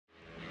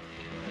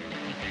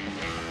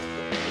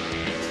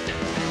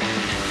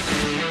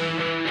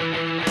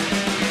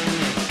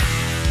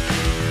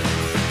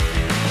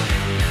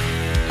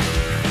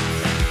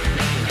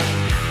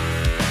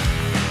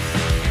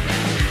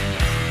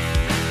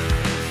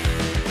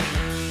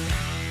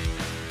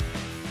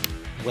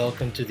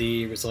Welcome to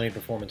the Resilient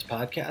Performance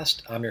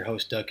Podcast. I'm your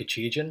host, Doug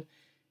Kachigian,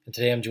 and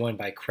today I'm joined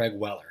by Craig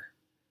Weller.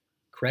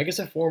 Craig is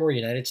a former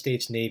United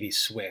States Navy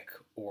SWCC,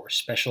 or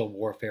Special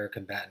Warfare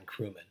Combatant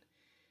Crewman.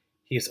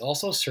 He is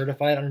also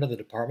certified under the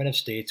Department of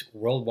State's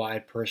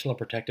Worldwide Personal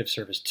Protective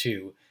Service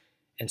 2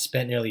 and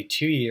spent nearly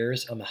 2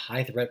 years on the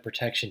High Threat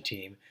Protection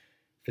Team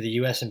for the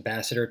U.S.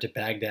 Ambassador to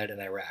Baghdad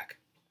and Iraq.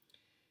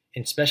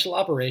 In special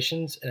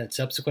operations and in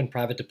subsequent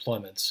private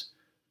deployments,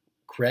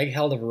 Craig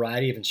held a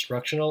variety of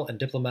instructional and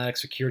diplomatic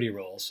security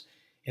roles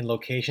in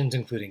locations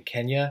including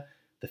Kenya,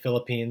 the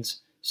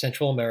Philippines,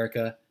 Central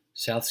America,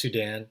 South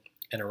Sudan,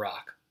 and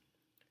Iraq.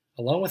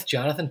 Along with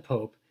Jonathan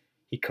Pope,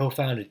 he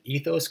co-founded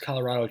Ethos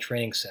Colorado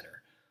Training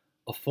Center,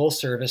 a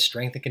full-service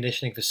strength and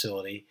conditioning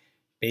facility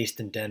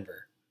based in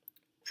Denver.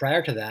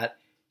 Prior to that,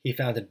 he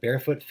founded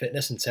Barefoot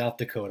Fitness in South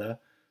Dakota,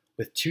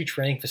 with 2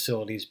 training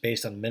facilities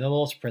based on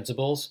minimalist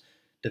principles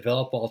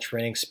developed while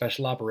training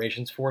special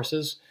operations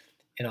forces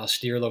in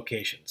austere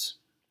locations.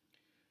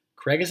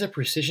 Craig is a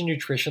Precision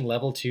Nutrition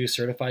Level 2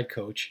 certified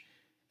coach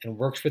and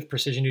works with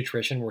Precision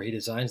Nutrition, where he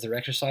designs their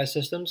exercise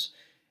systems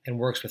and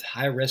works with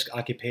high-risk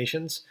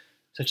occupations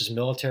such as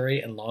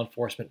military and law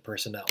enforcement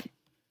personnel.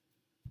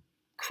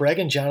 Craig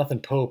and Jonathan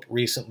Pope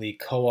recently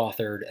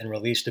co-authored and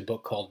released a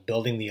book called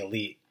Building the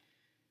Elite,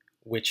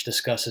 which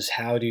discusses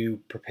how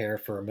to prepare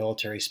for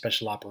military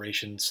special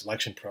operations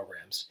selection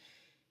programs.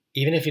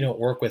 Even if you don't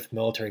work with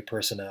military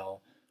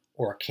personnel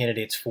or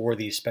candidates for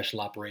these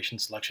special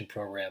operations selection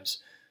programs,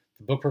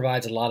 the book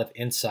provides a lot of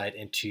insight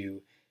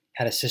into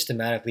how to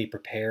systematically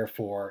prepare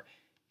for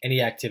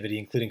any activity,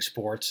 including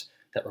sports,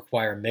 that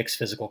require mixed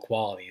physical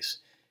qualities,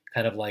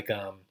 kind of like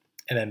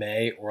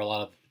MMA or a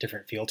lot of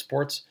different field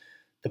sports.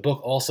 The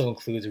book also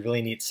includes a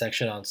really neat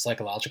section on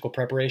psychological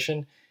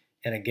preparation,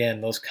 and again,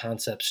 those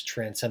concepts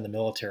transcend the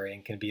military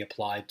and can be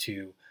applied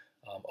to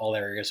all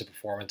areas of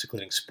performance,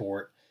 including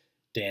sport,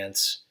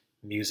 dance,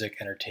 music,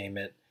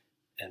 entertainment,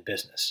 and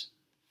business.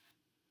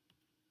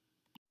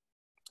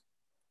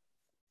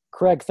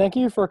 Craig, thank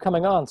you for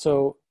coming on.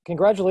 So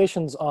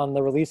congratulations on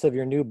the release of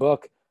your new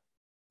book,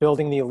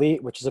 Building the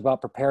Elite, which is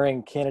about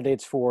preparing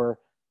candidates for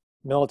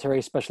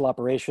military special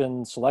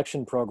operations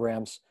selection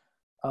programs.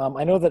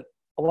 I know that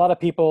a lot of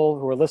people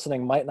who are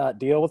listening might not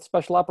deal with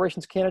special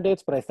operations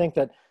candidates, but I think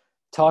that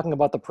talking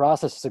about the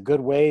process is a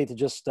good way to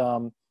just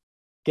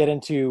get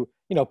into,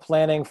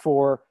 planning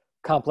for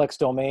complex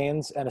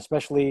domains, and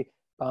especially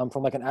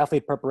from like an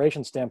athlete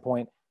preparation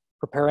standpoint,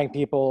 preparing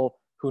people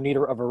who need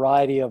a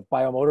variety of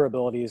biomotor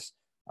abilities,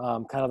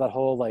 kind of that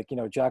whole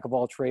jack of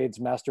all trades,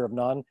 master of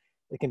none.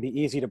 It can be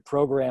easy to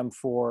program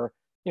for,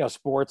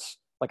 sports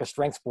like a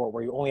strength sport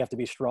where you only have to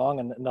be strong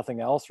and nothing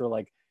else, or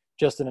like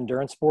just an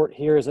endurance sport.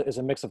 Here is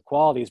a mix of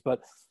qualities.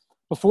 But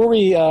before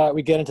we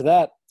get into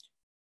that,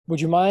 would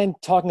you mind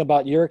talking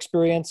about your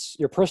experience,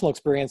 your personal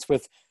experience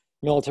with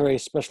military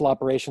special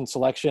operations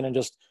selection, and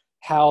just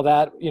how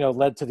that,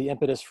 led to the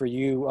impetus for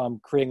you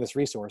creating this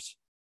resource?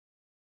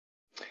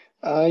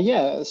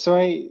 So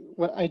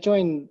I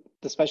joined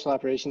the special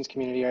operations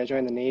community, or I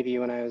joined the Navy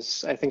when I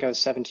think I was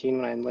 17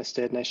 when I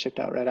enlisted, and I shipped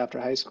out right after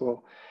high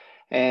school.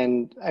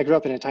 And I grew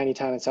up in a tiny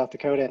town in South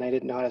Dakota, and I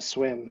didn't know how to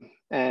swim,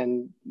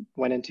 and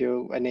went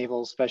into a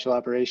naval special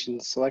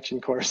operations selection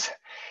course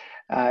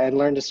and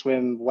learned to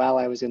swim while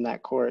I was in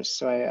that course.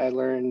 So I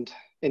learned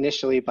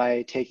initially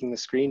by taking the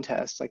screen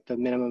test, like the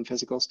minimum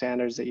physical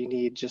standards that you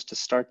need just to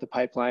start the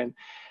pipeline.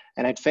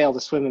 And I'd fail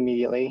to swim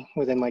immediately.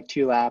 Within like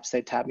 2 laps,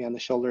 they'd tap me on the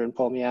shoulder and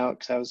pull me out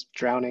because I was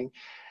drowning,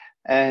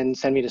 and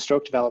send me to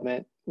stroke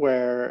development,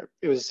 where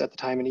it was at the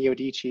time an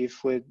EOD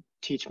chief would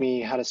teach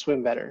me how to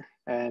swim better.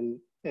 And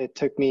it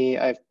took me,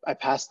 I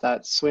passed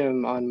that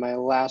swim on my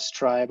last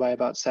try by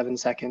about 7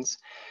 seconds.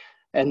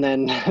 And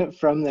then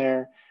from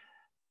there,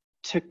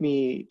 took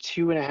me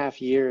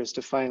 2.5 years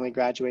to finally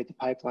graduate the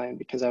pipeline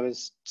because I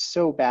was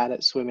so bad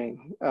at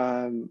swimming.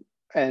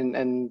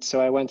 And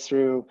so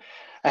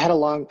I had a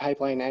long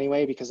pipeline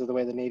anyway because of the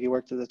way the Navy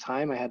worked at the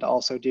time. I had to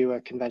also do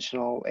a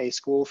conventional A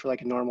school for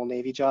like a normal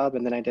Navy job.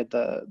 And then I did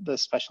the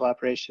special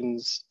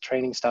operations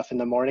training stuff in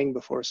the morning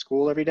before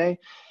school every day.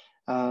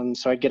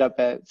 So I'd get up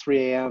at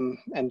 3 a.m.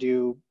 and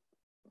do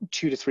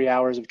 2 to 3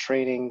 hours of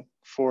training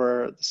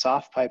for the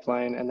soft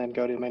pipeline and then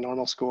go to my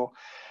normal school.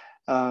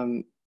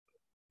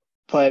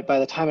 But by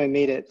the time I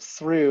made it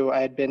through,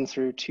 I had been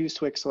through 2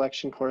 SWCC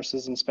selection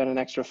courses and spent an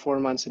extra 4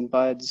 months in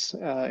BUDS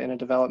in a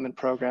development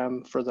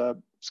program for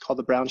it's called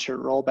the Brown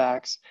Shirt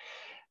Rollbacks.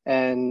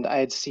 And I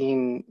had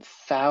seen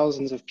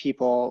thousands of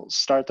people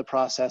start the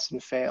process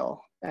and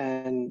fail.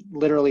 And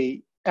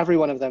literally every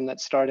one of them that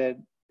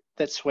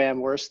swam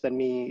worse than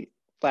me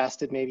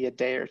lasted maybe a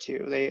day or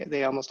two.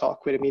 They almost all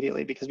quit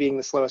immediately because being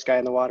the slowest guy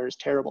in the water is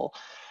terrible.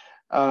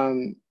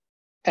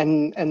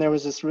 And there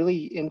was this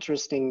really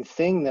interesting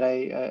thing that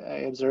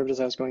I observed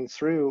as I was going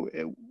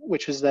through,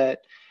 which was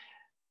that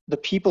the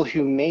people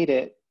who made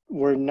it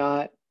were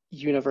not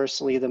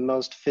universally the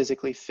most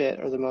physically fit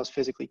or the most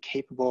physically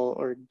capable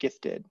or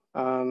gifted.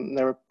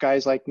 There were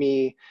guys like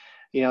me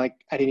like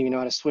I didn't even know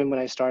how to swim when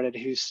I started,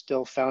 who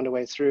still found a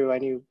way through. I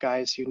knew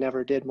guys who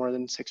never did more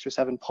than 6 or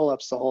 7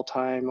 pull-ups the whole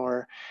time,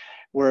 or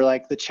were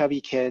like the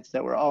chubby kids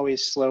that were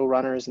always slow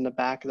runners in the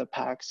back of the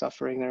pack,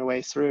 suffering their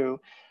way through.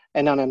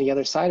 And on the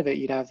other side of it,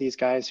 you'd have these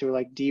guys who were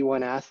like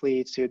D1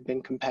 athletes who had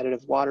been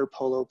competitive water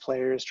polo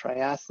players,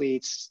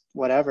 triathletes,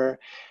 whatever,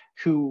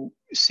 who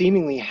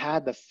seemingly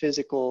had the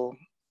physical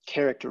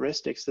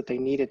characteristics that they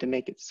needed to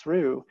make it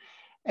through.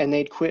 And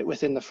they'd quit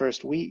within the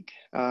first week,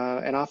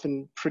 and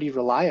often pretty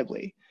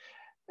reliably.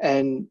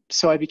 And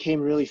so I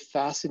became really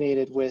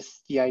fascinated with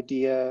the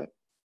idea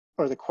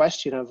or the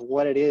question of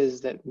what it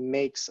is that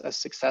makes a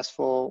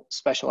successful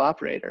special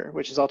operator,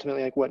 which is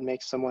ultimately like what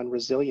makes someone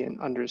resilient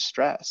under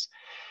stress.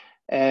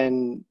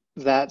 And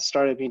that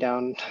started me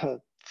down a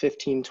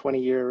 15,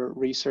 20-year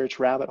research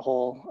rabbit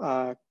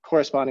hole,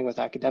 corresponding with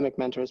academic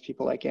mentors,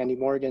 people like Andy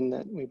Morgan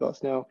that we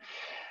both know,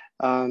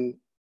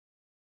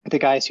 the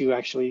guys who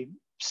actually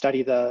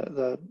study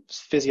the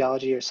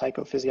physiology or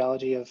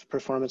psychophysiology of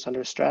performance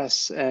under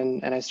stress.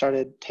 And I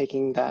started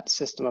taking that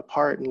system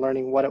apart and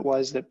learning what it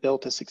was that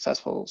built a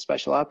successful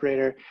special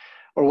operator,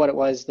 or what it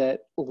was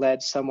that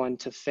led someone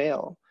to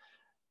fail.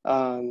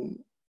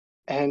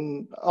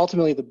 And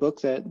ultimately the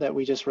book that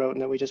we just wrote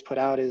and that we just put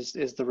out is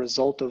the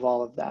result of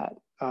all of that.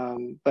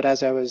 But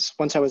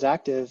once I was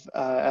active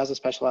as a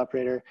special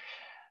operator,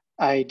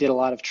 I did a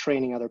lot of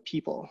training other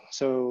people.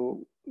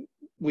 So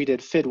we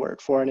did FID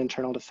work, foreign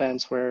internal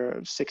defense,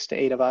 where 6 to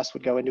 8 of us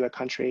would go into a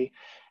country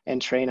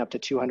and train up to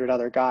 200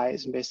 other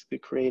guys and basically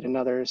create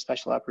another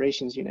special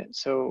operations unit.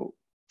 So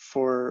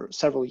for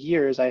several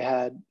years, I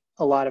had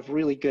a lot of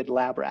really good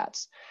lab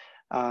rats,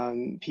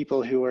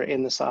 people who were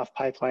in the soft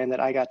pipeline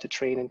that I got to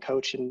train and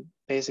coach and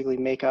basically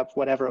make up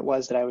whatever it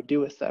was that I would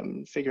do with them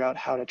and figure out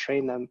how to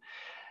train them.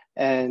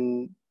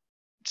 And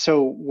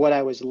so what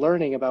I was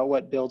learning about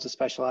what builds a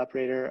special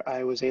operator,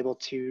 I was able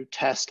to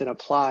test and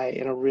apply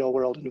in a real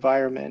world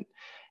environment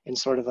in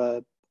sort of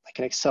an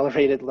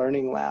accelerated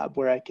learning lab,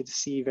 where I could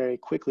see very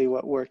quickly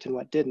what worked and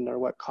what didn't, or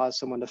what caused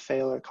someone to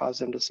fail or caused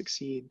them to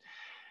succeed.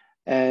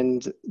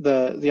 And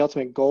the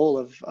ultimate goal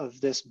of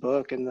this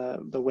book and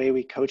the way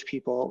we coach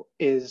people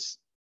is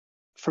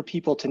for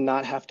people to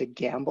not have to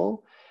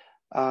gamble,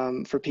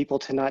 for people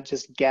to not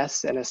just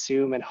guess and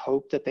assume and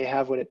hope that they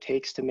have what it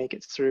takes to make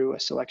it through a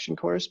selection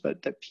course,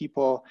 but that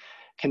people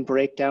can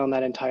break down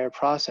that entire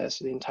process,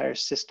 the entire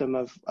system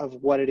of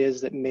what it is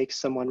that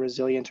makes someone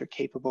resilient or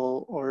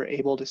capable or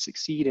able to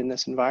succeed in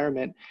this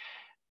environment,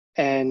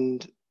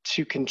 and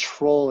to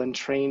control and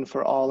train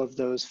for all of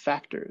those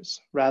factors,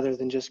 rather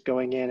than just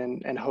going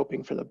in and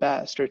hoping for the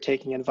best, or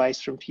taking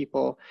advice from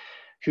people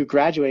who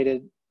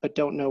graduated but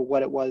don't know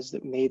what it was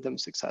that made them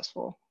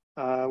successful,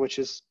 which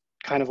is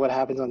kind of what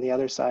happens on the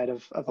other side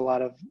of a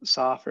lot of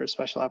SOF or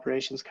special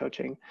operations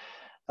coaching.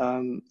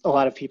 A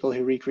lot of people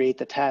who recreate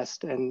the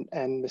test and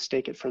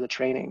mistake it for the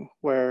training,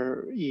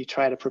 where you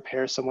try to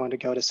prepare someone to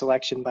go to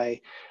selection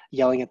by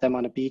yelling at them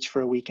on a beach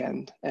for a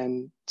weekend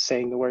and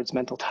saying the words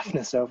mental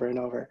toughness over and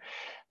over.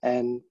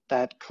 And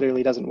that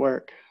clearly doesn't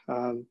work,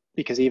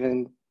 because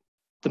even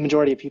the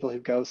majority of people who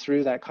go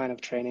through that kind of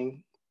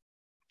training,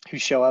 who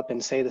show up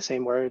and say the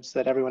same words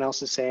that everyone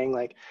else is saying,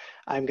 like,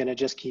 I'm going to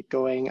just keep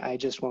going, I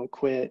just won't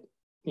quit,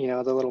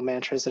 the little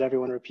mantras that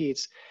everyone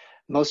repeats,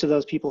 most of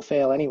those people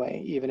fail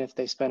anyway, even if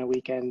they spent a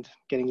weekend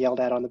getting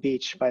yelled at on the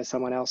beach by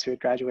someone else who had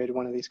graduated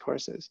one of these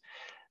courses.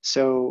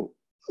 So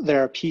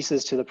there are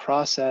pieces to the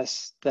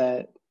process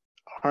that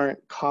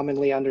aren't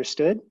commonly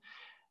understood,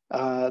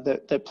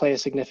 that play a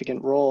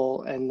significant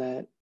role, and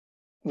that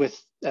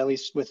at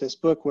least with this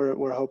book,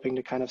 we're hoping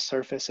to kind of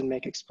surface and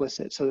make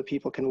explicit, so that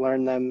people can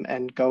learn them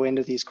and go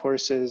into these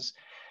courses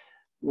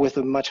with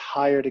a much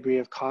higher degree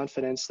of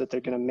confidence that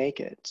they're going to make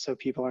it. So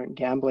people aren't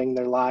gambling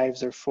their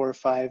lives or 4,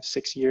 5,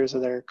 6 years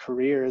of their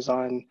careers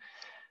on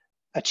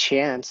a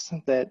chance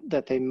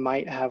that they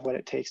might have what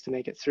it takes to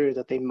make it through,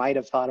 that they might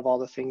have thought of all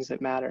the things that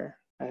matter.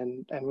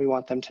 And we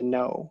want them to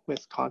know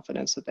with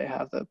confidence that they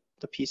have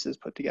the pieces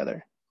put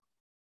together.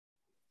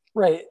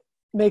 Right.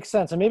 Makes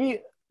sense. And maybe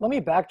let me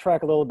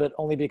backtrack a little bit,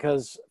 only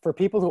because for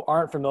people who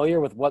aren't familiar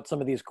with what some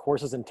of these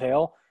courses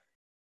entail,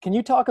 can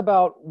you talk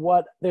about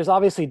there's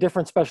obviously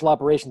different special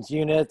operations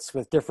units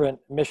with different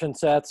mission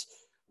sets,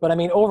 but I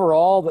mean,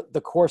 overall,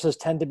 the courses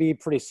tend to be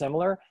pretty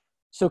similar.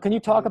 So can you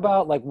talk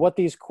about like what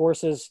these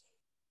courses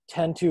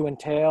tend to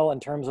entail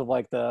in terms of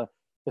like the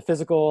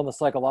physical and the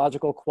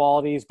psychological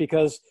qualities?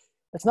 Because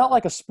it's not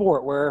like a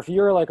sport where if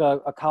you're like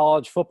a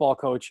college football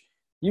coach,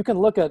 you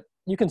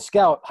can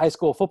scout high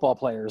school football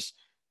players.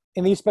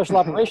 In these special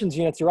operations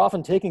units, you're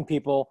often taking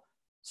people,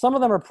 some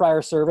of them are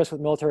prior service with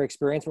military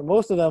experience, but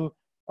most of them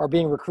are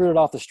being recruited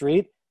off the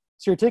street.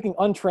 So you're taking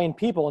untrained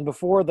people, and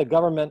before the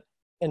government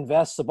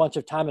invests a bunch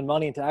of time and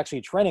money into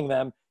actually training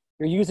them,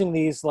 you're using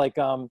these like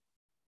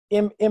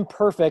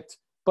imperfect,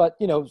 but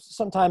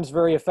sometimes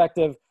very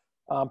effective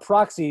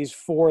proxies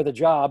for the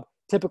job,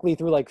 typically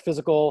through like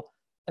physical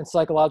and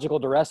psychological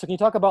duress. So can you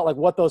talk about like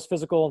what those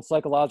physical and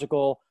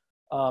psychological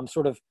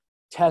sort of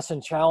tests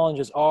and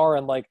challenges are,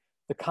 and like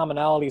the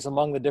commonalities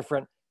among the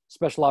different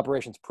special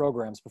operations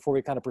programs before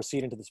we kind of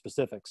proceed into the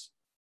specifics?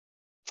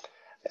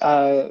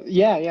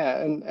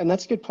 Yeah, and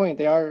that's a good point.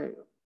 They are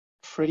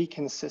pretty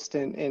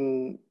consistent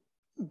in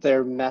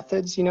their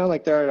methods,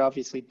 like there are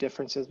obviously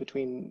differences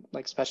between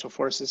like special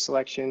forces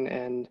selection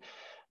and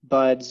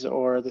buds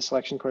or the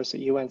selection course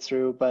that you went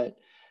through, but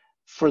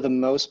for the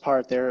most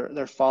part,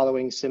 they're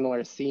following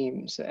similar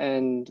themes,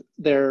 and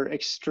they're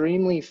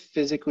extremely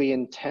physically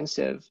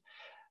intensive.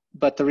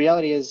 But the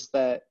reality is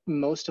that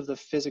most of the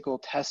physical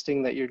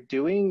testing that you're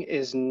doing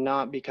is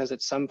not because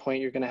at some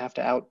point you're going to have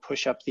to out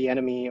push up the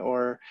enemy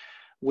or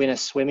win a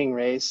swimming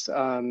race.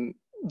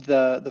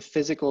 The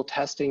physical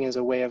testing is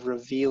a way of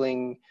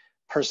revealing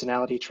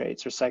personality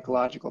traits or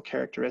psychological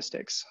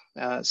characteristics.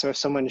 So if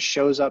someone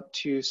shows up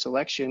to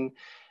selection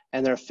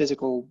and they're a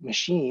physical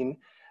machine,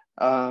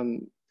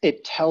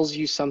 it tells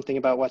you something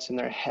about what's in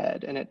their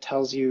head, and it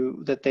tells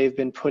you that they've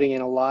been putting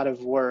in a lot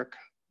of work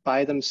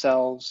by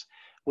themselves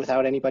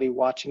without anybody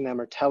watching them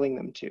or telling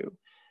them to,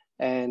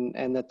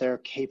 and that they're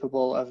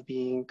capable of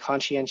being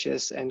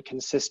conscientious and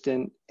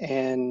consistent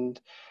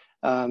and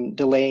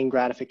delaying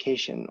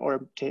gratification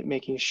or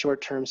making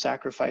short-term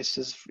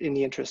sacrifices in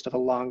the interest of a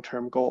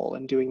long-term goal,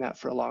 and doing that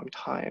for a long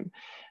time.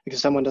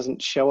 Because someone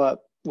doesn't show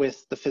up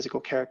with the physical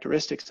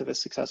characteristics of a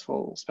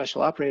successful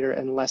special operator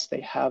unless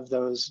they have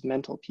those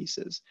mental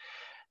pieces.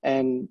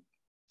 And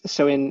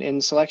so in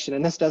selection,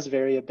 and this does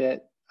vary a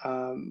bit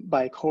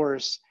by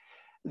course,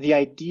 the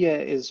idea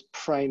is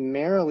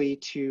primarily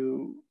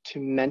to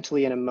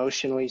mentally and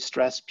emotionally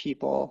stress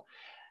people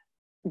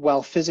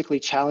while physically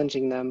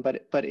challenging them,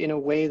 but in a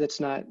way that's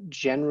not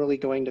generally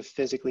going to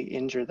physically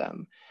injure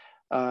them.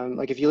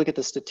 Like if you look at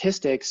the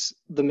statistics,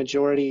 the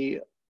majority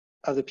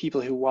of the people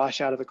who wash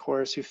out of the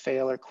course, who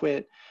fail or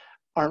quit,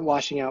 aren't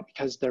washing out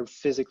because they're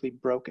physically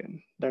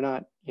broken. They're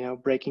not,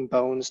 breaking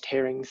bones,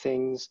 tearing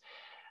things.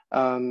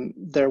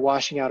 They're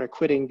washing out or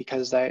quitting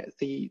because they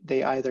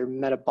either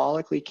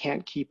metabolically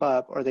can't keep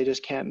up, or they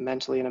just can't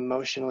mentally and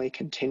emotionally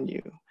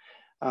continue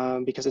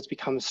because it's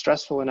become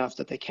stressful enough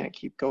that they can't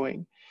keep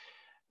going.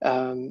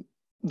 The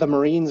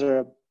Marines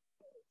are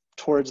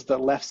towards the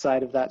left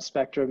side of that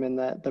spectrum, in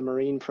that the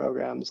Marine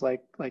programs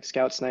like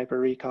Scout, Sniper,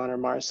 Recon, or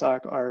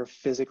MARSOC are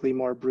physically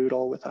more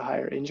brutal with a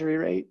higher injury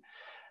rate,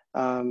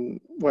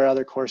 where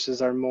other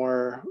courses are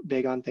more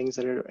big on things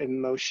that are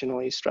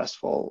emotionally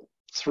stressful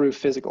through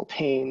physical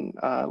pain,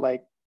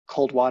 like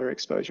cold water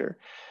exposure.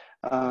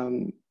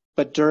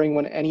 But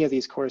during any of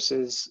these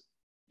courses,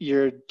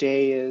 your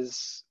day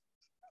is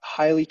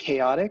highly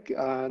chaotic.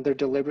 They're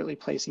deliberately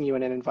placing you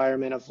in an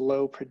environment of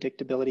low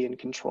predictability and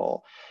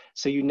control.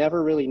 So you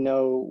never really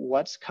know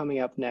what's coming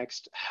up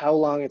next, how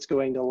long it's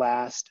going to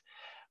last,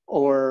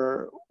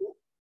 or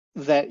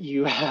that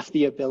you have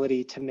the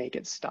ability to make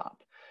it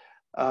stop.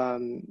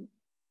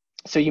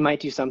 So you might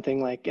do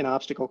something like an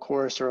obstacle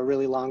course or a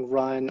really long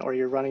run, or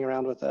you're running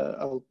around with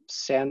a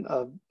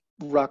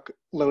ruck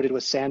loaded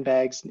with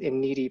sandbags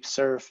in knee-deep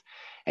surf,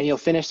 and you'll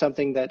finish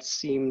something that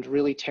seemed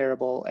really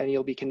terrible, and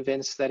you'll be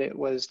convinced that it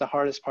was the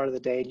hardest part of the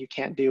day and you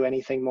can't do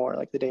anything more,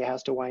 like the day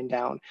has to wind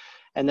down.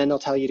 And then they'll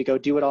tell you to go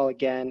do it all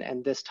again,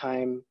 and this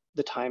time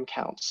the time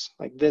counts.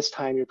 Like this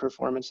time your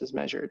performance is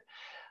measured.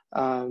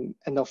 And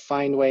they'll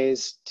find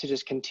ways to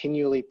just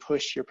continually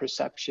push your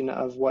perception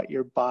of what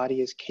your body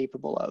is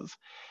capable of.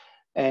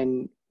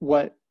 And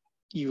what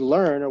you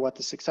learn, or what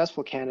the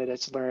successful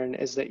candidates learn,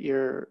 is that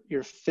your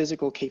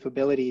physical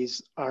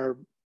capabilities are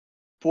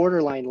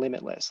borderline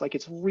limitless. Like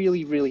it's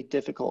really, really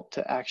difficult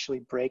to actually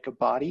break a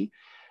body,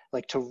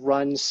 like to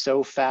run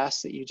so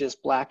fast that you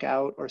just black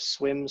out, or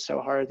swim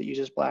so hard that you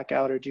just black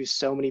out, or do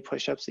so many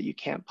push-ups that you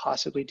can't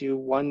possibly do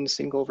one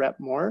single rep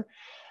more.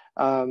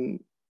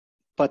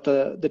 But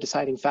the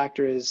deciding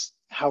factor is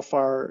how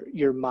far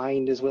your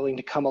mind is willing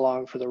to come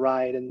along for the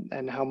ride,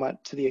 and how much,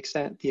 to the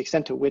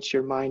extent to which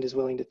your mind is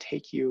willing to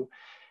take you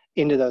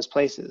into those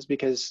places.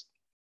 Because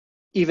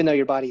even though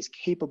your body's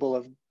capable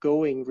of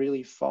going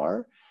really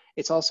far,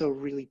 it's also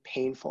really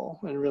painful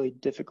and really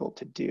difficult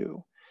to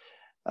do.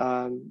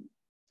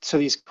 So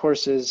these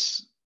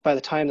courses, by the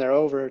time they're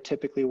over,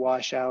 typically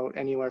wash out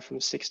anywhere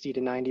from 60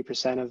 to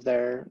 90% of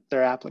their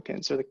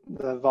applicants, or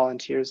the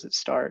volunteers that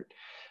start.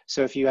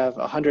 So if you have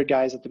 100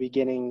 guys at the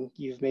beginning,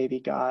 you've maybe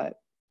got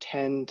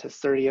 10 to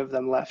 30 of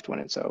them left when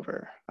it's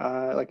over.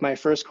 Like my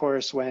first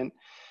course went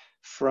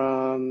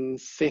from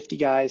 50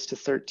 guys to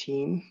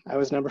 13. I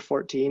was number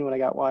 14 when I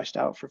got washed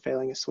out for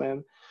failing a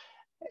swim.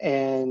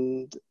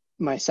 And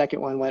my second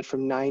one went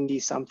from 90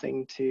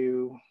 something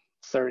to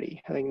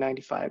 30, I think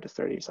 95 to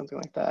 30 or something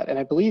like that. And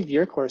I believe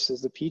your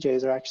courses, the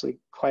PJs, are actually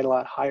quite a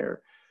lot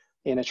higher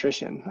in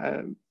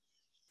attrition.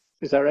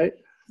 Is that right?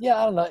 Yeah,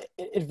 I don't know.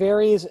 It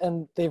varies,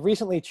 and they've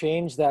recently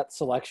changed that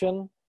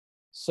selection,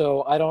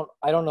 so I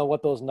don't know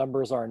what those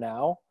numbers are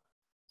now.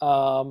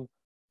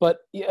 But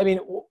I mean,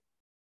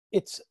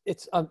 it's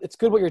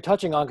good what you're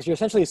touching on, because you're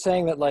essentially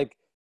saying that like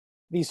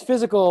these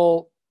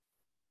physical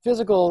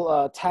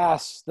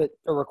tasks that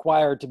are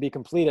required to be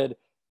completed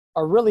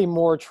are really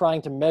more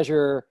trying to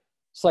measure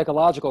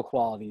psychological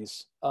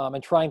qualities,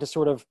 and trying to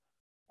sort of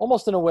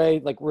almost in a way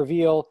like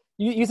reveal,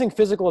 using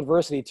physical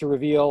adversity to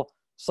reveal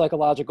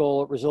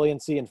psychological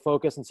resiliency and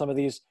focus and some of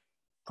these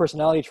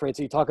personality traits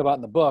that you talk about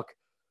in the book.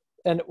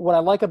 And what I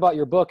like about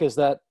your book is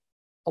that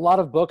a lot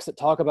of books that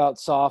talk about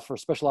SOF or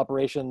special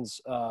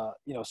operations,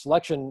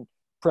 selection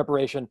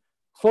preparation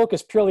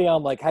focus purely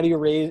on like, how do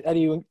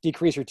you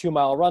decrease your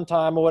 2-mile run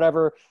time or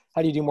whatever?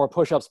 How do you do more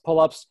push-ups,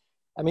 pull-ups?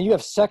 I mean, you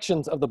have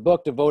sections of the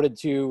book devoted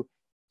to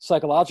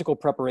psychological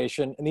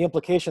preparation. And the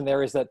implication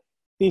there is that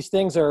these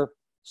things are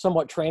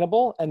somewhat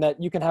trainable and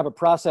that you can have a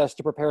process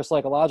to prepare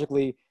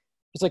psychologically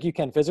just like you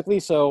can physically.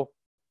 So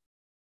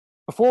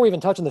before we even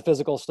touch on the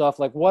physical stuff,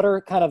 like what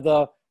are kind of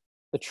the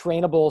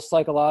trainable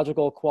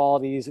psychological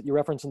qualities that you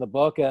reference in the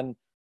book? And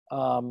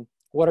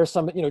what are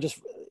some, just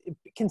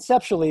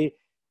conceptually,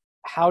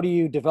 how do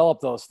you develop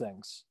those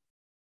things?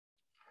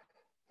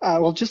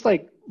 Well, just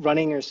like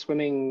running or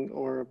swimming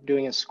or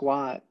doing a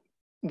squat,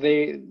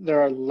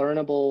 there are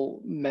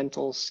learnable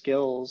mental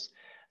skills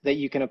that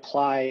you can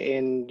apply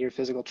in your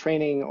physical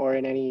training or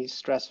in any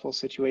stressful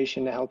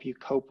situation to help you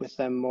cope with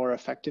them more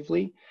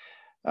effectively.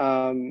 There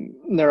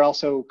are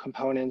also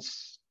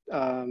components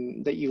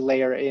that you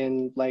layer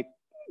in, like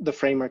the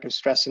framework of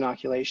stress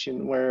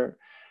inoculation, where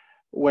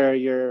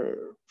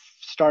you're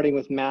starting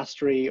with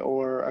mastery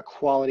or a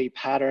quality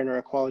pattern or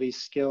a quality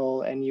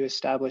skill, and you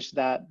establish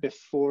that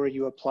before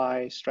you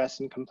apply stress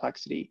and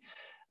complexity,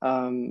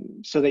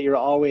 so that you're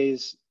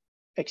always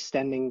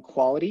extending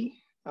quality.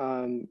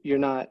 You're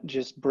not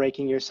just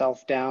breaking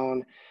yourself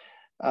down,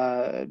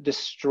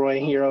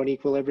 destroying your own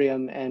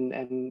equilibrium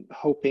and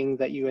hoping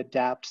that you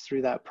adapt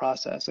through that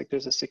process. Like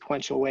there's a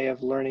sequential way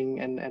of learning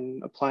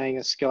and applying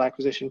a skill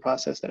acquisition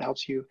process that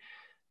helps you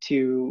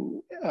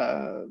to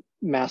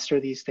master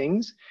these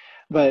things.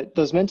 But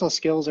those mental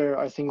skills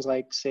are things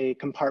like, say,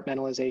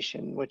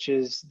 compartmentalization, which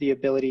is the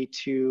ability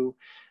to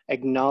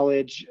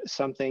acknowledge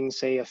something,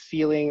 say a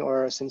feeling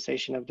or a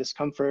sensation of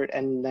discomfort,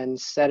 and then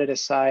set it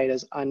aside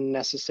as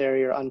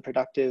unnecessary or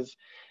unproductive,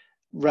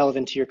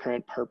 relevant to your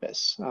current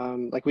purpose.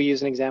 Like we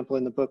use an example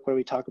in the book where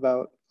we talk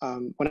about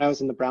when I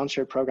was in the brown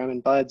shirt program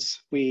in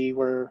Buds, we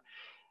were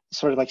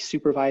sort of like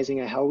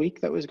supervising a hell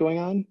week that was going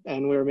on,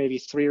 and we were maybe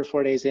 3 or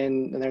 4 days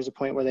in, and there's a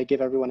point where they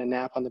give everyone a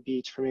nap on the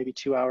beach for maybe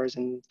 2 hours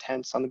in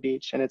tents on the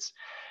beach, and it's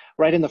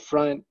right in the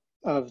front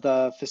of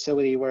the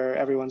facility where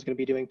everyone's going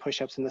to be doing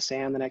push-ups in the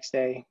sand the next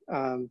day.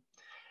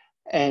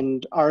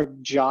 And our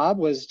job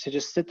was to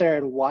just sit there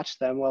and watch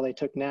them while they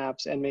took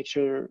naps and make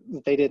sure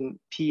that they didn't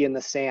pee in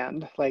the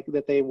sand, like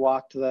that they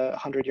walked the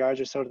 100 yards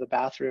or so to the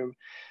bathroom.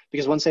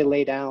 Because once they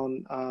lay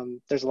down,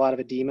 there's a lot of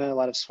edema, a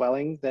lot of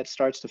swelling that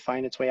starts to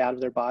find its way out of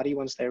their body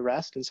once they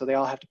rest. And so they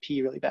all have to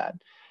pee really bad.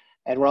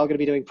 And we're all going to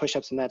be doing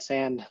push-ups in that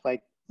sand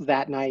like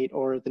that night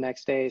or the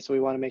next day. So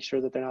we want to make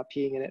sure that they're not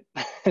peeing in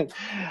it.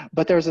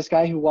 But there was this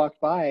guy who walked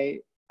by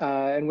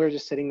and we were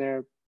just sitting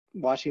there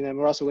watching them.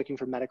 We're also looking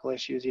for medical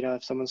issues,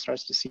 if someone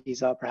starts to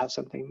seize up or have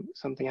something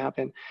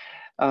happen.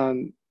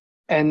 And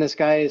this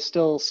guy is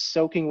still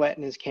soaking wet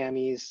in his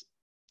camis,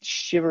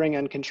 shivering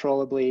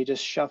uncontrollably,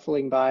 just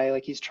shuffling by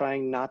like he's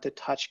trying not to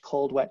touch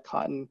cold, wet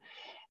cotton.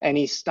 And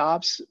he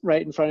stops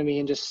right in front of me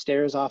and just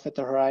stares off at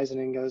the horizon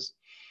and goes,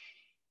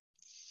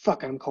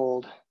 "Fuck, I'm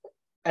cold."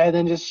 And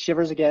then just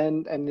shivers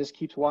again and just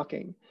keeps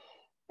walking.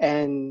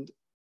 And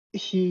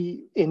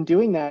in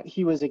doing that,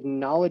 he was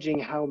acknowledging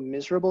how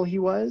miserable he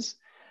was.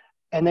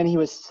 And then he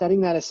was setting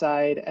that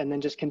aside and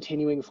then just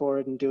continuing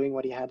forward and doing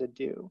what he had to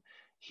do.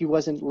 He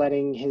wasn't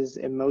letting his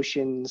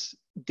emotions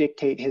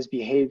dictate his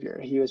behavior.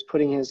 He was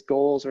putting his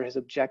goals or his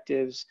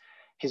objectives,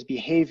 his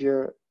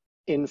behavior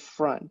in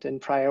front and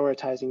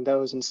prioritizing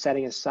those and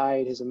setting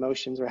aside his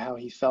emotions or how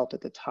he felt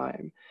at the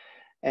time.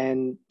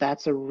 And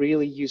that's a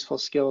really useful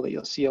skill that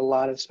you'll see a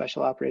lot of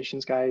special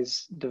operations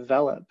guys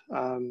develop.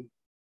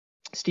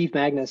 Steve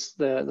Magnus,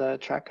 the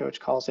track coach,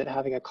 calls it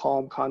having a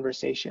calm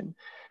conversation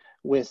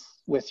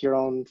with your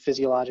own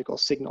physiological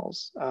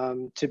signals.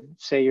 To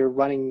say you're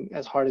running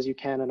as hard as you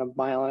can in a 1.5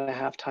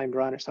 mile timed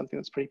run or something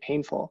that's pretty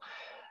painful,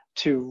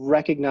 to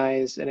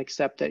recognize and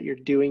accept that you're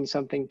doing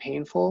something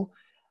painful,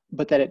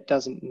 but that it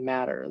doesn't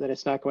matter, that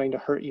it's not going to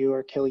hurt you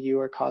or kill you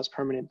or cause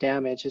permanent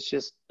damage. It's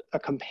just a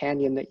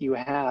companion that you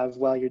have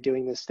while you're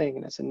doing this thing,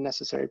 and it's a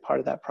necessary part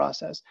of that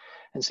process.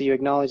 And so you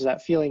acknowledge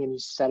that feeling and you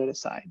set it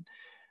aside.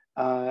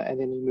 And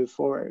then you move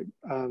forward.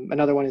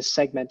 Another one is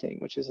segmenting,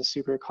 which is a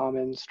super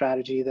common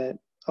strategy that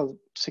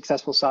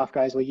successful soft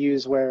guys will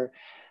use, where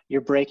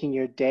you're breaking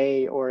your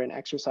day or an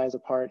exercise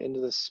apart into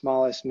the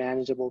smallest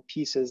manageable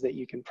pieces that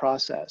you can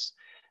process.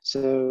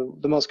 So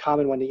the most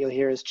common one that you'll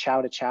hear is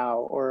chow to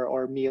chow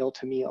or meal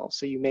to meal.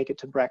 So you make it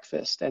to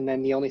breakfast, and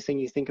then the only thing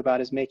you think about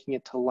is making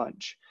it to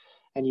lunch.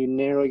 And you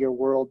narrow your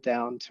world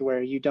down to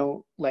where you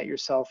don't let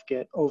yourself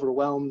get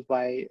overwhelmed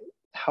by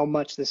how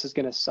much this is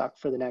going to suck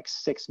for the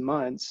next 6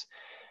 months,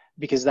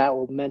 because that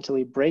will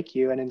mentally break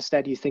you. And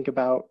instead you think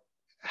about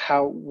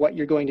what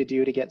you're going to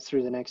do to get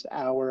through the next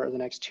hour or the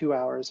next 2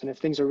 hours. And if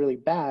things are really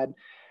bad,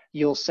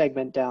 you'll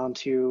segment down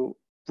to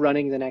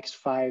running the next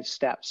 5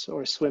 steps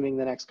or swimming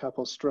the next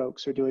couple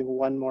strokes or doing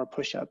one more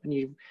push-up. And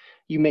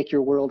you make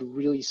your world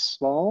really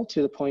small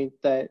to the point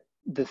that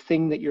the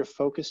thing that you're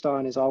focused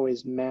on is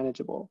always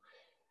manageable.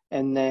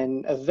 And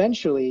then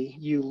eventually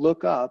you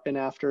look up, and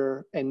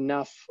after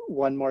enough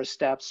one more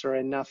steps or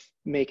enough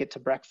make it to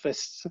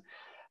breakfast,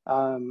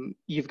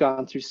 you've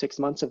gone through 6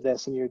 months of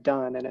this and you're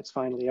done and it's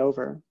finally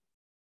over.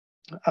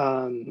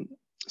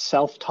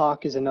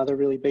 Self-talk is another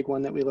really big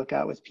one that we look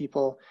at with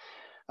people.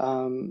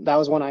 That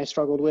was one I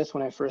struggled with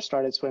when I first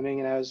started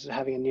swimming, and I was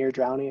having a near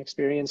drowning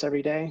experience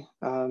every day.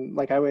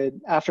 Like I would,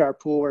 after our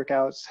pool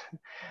workouts,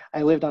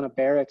 I lived on a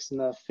barracks in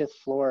the 5th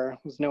floor.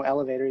 There was no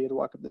elevator, you had to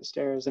walk up the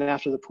stairs. And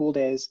after the pool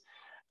days,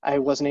 I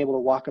wasn't able to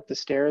walk up the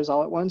stairs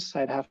all at once.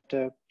 I'd have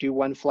to do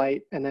one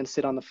flight and then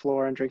sit on the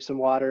floor and drink some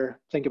water,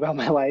 think about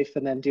my life,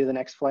 and then do the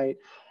next flight.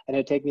 And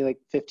it'd take me like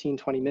 15,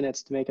 20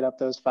 minutes to make it up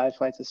those 5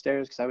 flights of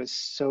stairs because I was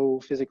so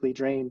physically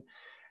drained.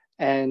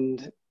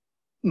 And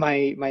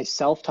my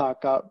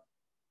self-talk got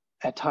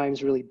at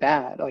times really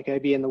bad. Like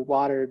I'd be in the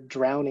water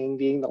drowning,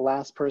 being the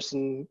last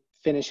person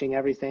finishing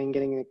everything,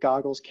 getting the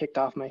goggles kicked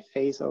off my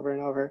face over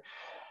and over.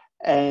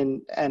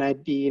 And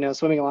I'd be,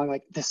 swimming along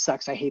like, this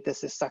sucks, I hate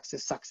this sucks,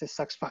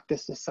 fuck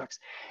this sucks.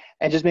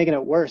 And just making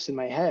it worse in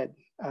my head.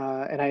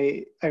 And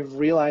I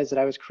realized that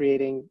I was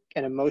creating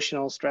an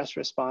emotional stress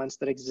response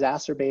that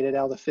exacerbated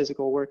all the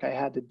physical work I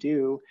had to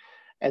do,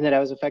 and that I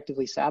was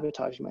effectively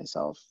sabotaging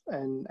myself.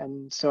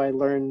 And so I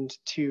learned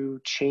to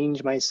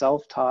change my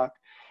self-talk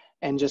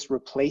and just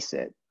replace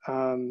it.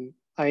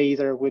 I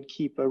either would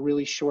keep a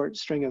really short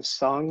string of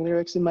song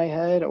lyrics in my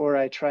head, or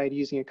I tried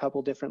using a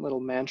couple different little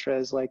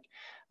mantras, like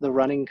the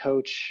running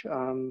coach,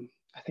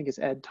 I think it's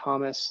Ed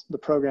Thomas, the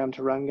Program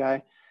to Run guy.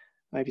 I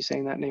might be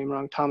saying that name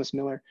wrong, Thomas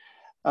Miller.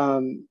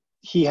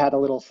 He had a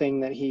little thing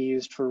that he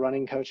used for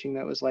running coaching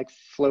that was like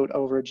float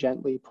over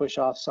gently, push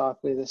off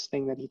softly, this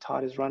thing that he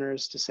taught his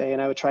runners to say. And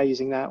I would try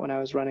using that when I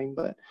was running.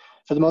 But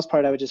for the most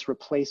part, I would just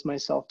replace my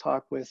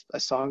self-talk with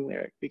a song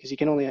lyric, because you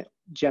can only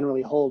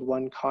generally hold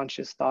one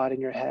conscious thought in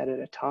your head at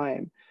a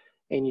time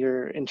in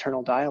your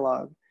internal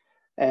dialogue.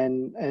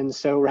 And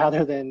so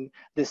rather than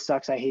this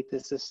sucks, I hate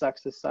this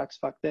sucks,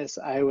 fuck this,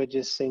 I would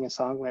just sing a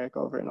song lyric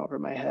over and over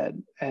my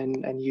head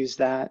and use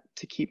that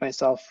to keep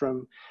myself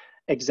from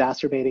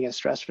exacerbating a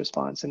stress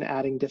response and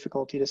adding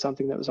difficulty to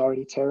something that was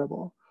already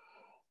terrible.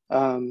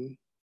 We'll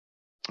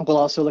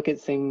also look at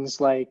things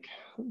like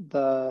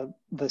the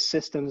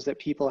systems that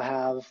people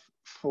have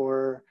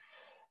for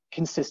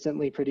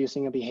consistently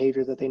producing a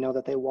behavior that they know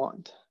that they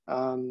want.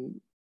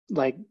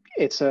 Like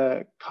it's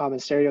a common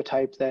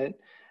stereotype that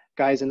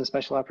guys in the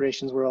special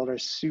operations world are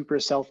super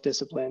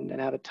self-disciplined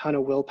and have a ton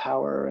of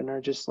willpower and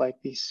are just like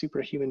these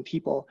superhuman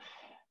people.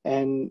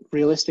 And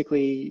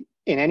realistically,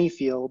 in any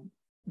field,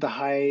 the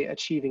high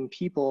achieving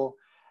people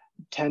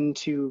tend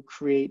to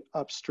create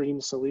upstream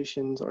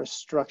solutions or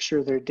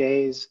structure their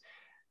days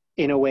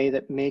in a way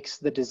that makes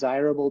the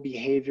desirable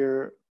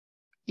behavior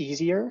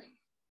easier,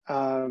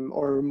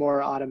 or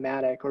more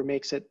automatic, or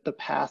makes it the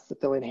path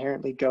that they'll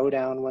inherently go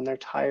down when they're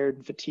tired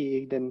and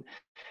fatigued and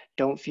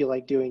don't feel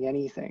like doing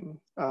anything.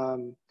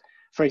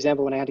 For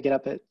example, when I had to get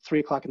up at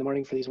 3 o'clock in the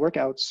morning for these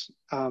workouts,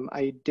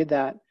 I did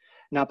that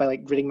not by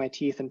like gritting my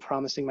teeth and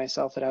promising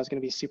myself that I was going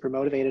to be super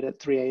motivated at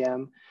 3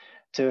 a.m.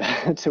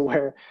 to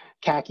wear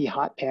khaki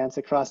hot pants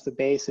across the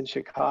base in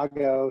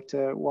Chicago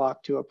to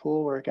walk to a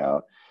pool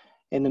workout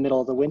in the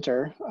middle of the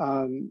winter.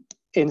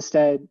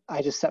 Instead,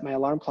 I just set my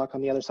alarm clock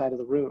on the other side of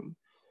the room.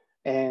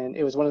 And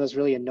it was one of those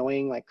really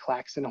annoying, like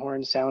klaxon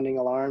horn sounding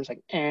alarms,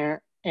 like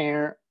air,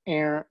 air,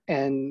 air.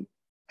 And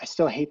I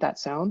still hate that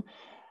sound.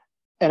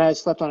 And I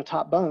slept on a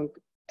top bunk.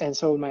 And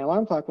so when my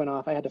alarm clock went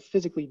off, I had to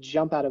physically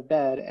jump out of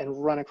bed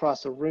and run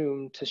across the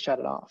room to shut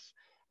it off.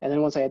 And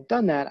then once I had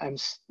done that,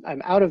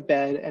 I'm out of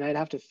bed, and I'd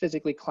have to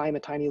physically climb a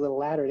tiny little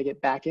ladder to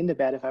get back into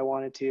bed if I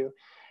wanted to,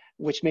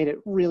 which made it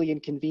really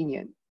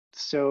inconvenient.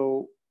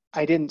 So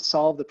I didn't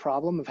solve the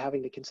problem of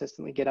having to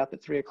consistently get up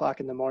at 3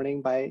 o'clock in the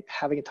morning by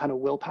having a ton of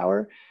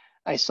willpower.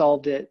 I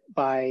solved it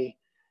by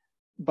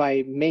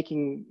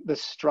making the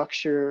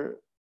structure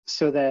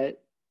so that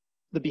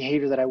the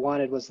behavior that I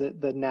wanted was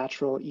the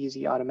natural,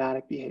 easy,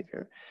 automatic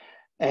behavior.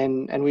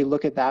 And we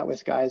look at that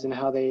with guys and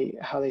how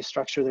they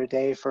structure their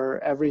day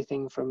for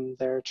everything from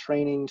their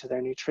training to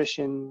their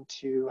nutrition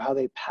to how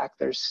they pack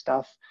their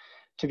stuff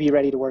to be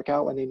ready to work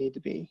out when they need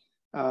to be.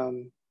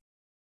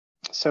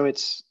 So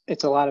it's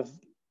a lot of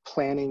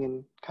planning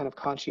and kind of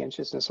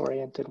conscientiousness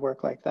oriented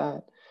work like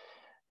that.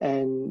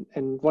 And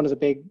one of the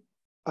big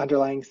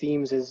underlying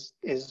themes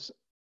is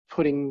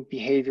putting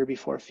behavior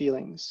before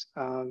feelings.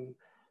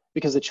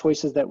 Because the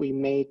choices that we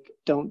make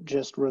don't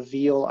just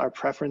reveal our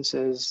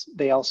preferences,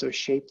 they also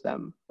shape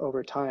them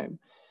over time.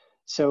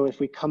 So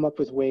if we come up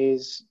with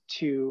ways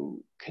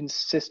to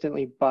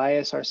consistently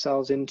bias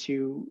ourselves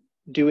into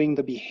doing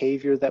the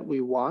behavior that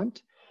we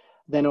want,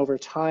 then over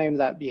time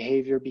that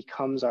behavior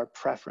becomes our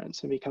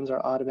preference and becomes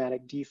our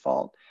automatic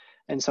default,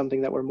 and something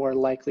that we're more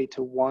likely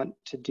to want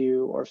to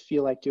do or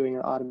feel like doing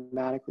or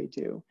automatically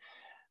do.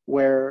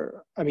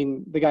 Where, I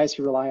mean, the guys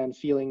who rely on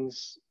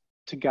feelings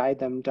to guide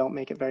them don't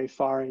make it very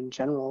far in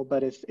general.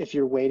 But if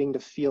you're waiting to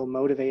feel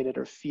motivated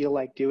or feel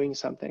like doing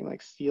something,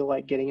 like feel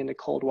like getting into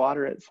cold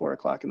water at 4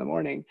 o'clock in the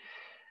morning,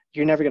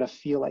 you're never going to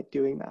feel like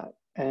doing that.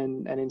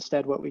 And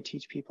instead, what we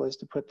teach people is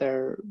to put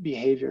their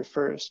behavior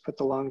first, put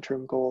the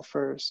long-term goal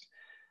first.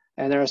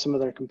 And there are some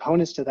other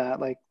components to that,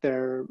 like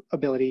their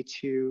ability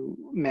to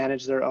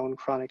manage their own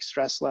chronic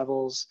stress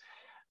levels.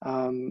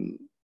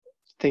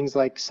 Things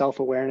like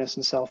self-awareness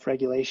and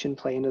self-regulation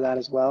play into that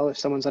as well. If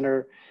someone's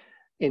under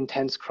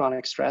intense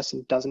chronic stress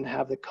and doesn't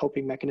have the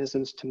coping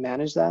mechanisms to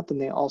manage that, then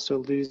they also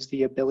lose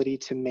the ability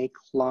to make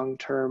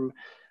long-term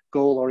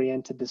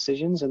goal-oriented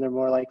decisions, and they're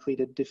more likely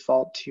to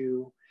default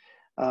to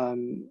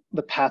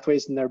the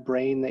pathways in their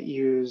brain that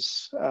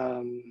use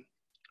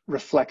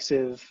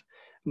reflexive,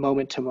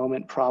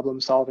 moment-to-moment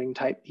problem-solving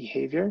type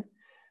behavior.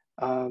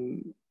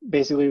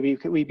 Basically,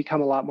 we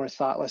become a lot more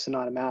thoughtless and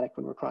automatic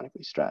when we're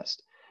chronically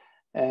stressed.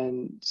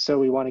 And so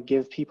we want to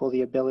give people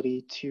the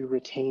ability to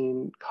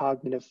retain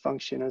cognitive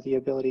function, or the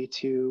ability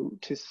to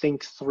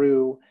think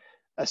through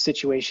a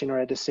situation or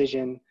a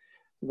decision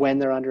when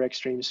they're under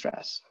extreme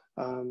stress,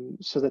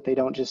 so that they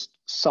don't just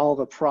solve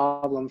a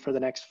problem for the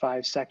next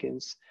 5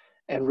 seconds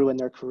and ruin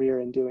their career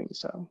in doing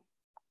so.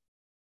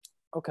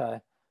 Okay.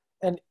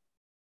 And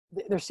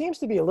there seems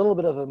to be a little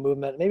bit of a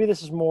movement. Maybe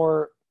this is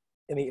more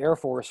in the Air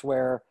Force,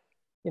 where,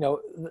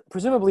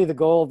 presumably the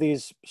goal of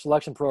these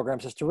selection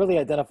programs is to really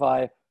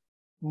identify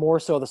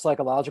more so the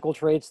psychological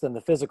traits than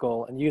the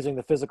physical, and using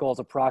the physical as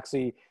a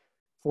proxy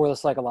for the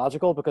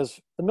psychological, because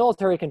the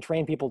military can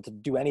train people to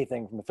do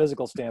anything from a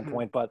physical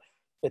standpoint, but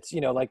it's,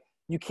 like,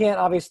 you can't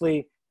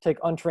obviously take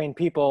untrained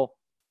people,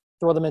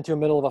 throw them into the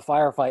middle of a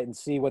firefight and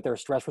see what their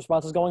stress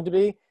response is going to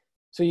be.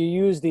 So you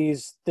use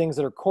these things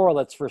that are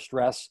correlates for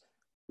stress,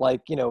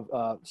 like,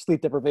 sleep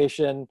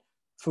deprivation,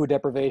 food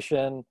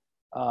deprivation,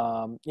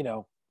 some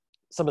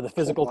of the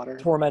physical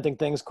tormenting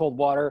things, cold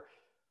water.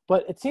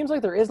 But it seems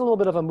like there is a little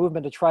bit of a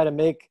movement to try to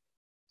make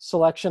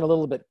selection a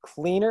little bit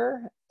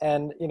cleaner,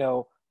 and,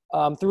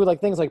 through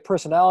like things like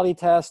personality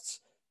tests,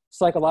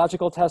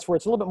 psychological tests, where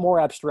it's a little bit more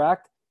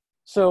abstract.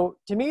 So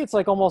to me, it's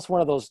like almost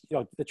one of those,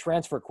 the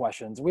transfer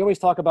questions. We always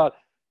talk about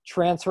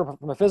transfer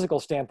from a physical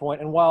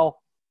standpoint. And while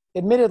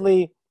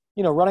admittedly,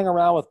 running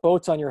around with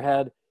boats on your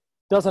head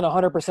doesn't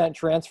 100%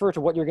 transfer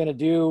to what you're going to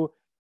do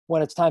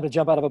when it's time to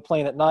jump out of a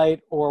plane at night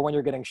or when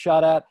you're getting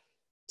shot at,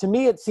 to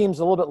me, it seems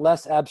a little bit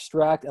less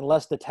abstract and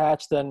less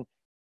detached than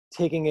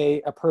taking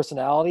a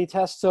personality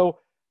test. So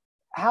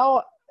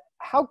how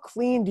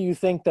clean do you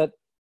think that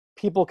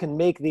people can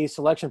make these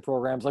selection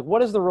programs? Like,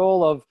 what is the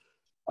role of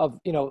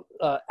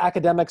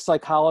academic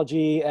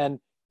psychology, and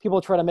people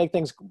try to make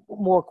things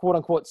more quote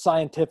unquote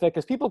scientific?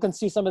 Because people can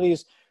see some of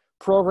these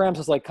programs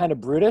as like kind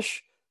of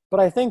brutish, but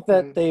I think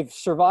that they've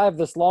survived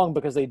this long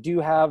because they do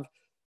have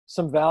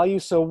some value.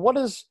 So what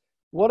is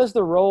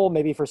the role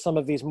maybe for some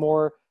of these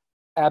more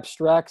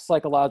abstract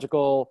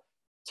psychological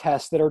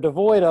tests that are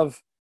devoid of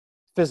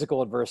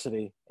physical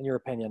adversity, in your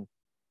opinion?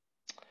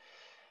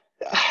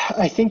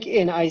 I think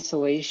in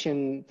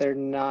isolation, they're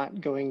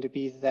not going to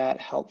be that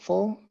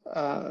helpful,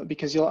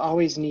 because you'll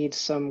always need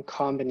some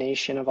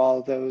combination of all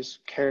of those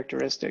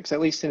characteristics, at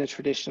least in a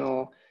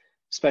traditional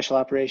special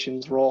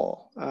operations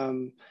role.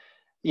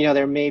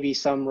 There may be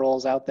some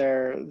roles out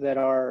there that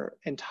are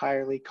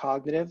entirely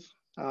cognitive.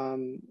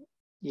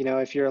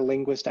 If you're a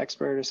linguist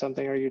expert or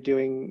something, or you're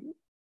doing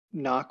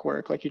knock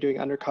work, like you're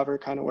doing undercover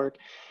kind of work,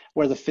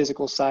 where the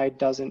physical side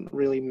doesn't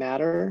really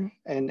matter,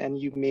 and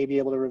you may be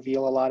able to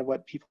reveal a lot of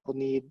what people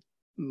need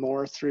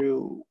more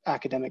through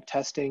academic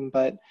testing.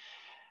 But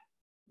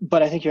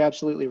I think you're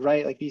absolutely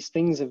right. Like, these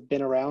things have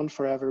been around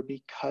forever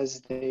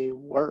because they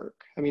work.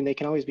 I mean, they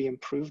can always be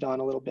improved on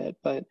a little bit,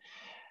 but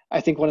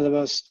I think one of the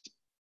most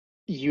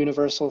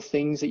universal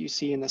things that you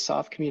see in the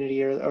soft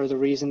community, or the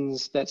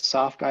reasons that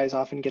soft guys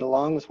often get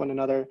along with one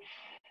another,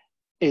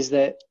 is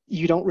that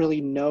you don't really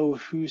know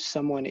who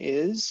someone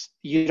is.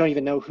 You don't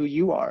even know who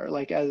you are.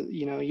 Like,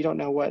 you don't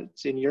know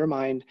what's in your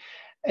mind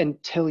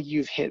until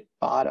you've hit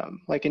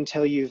bottom, like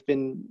until you've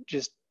been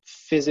just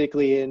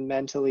physically and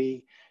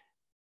mentally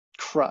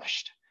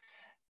crushed.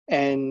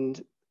 And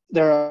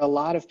there are a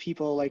lot of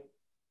people like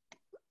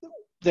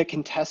that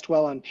can test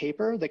well on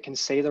paper, that can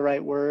say the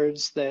right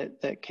words,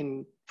 that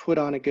can put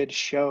on a good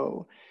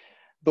show.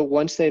 But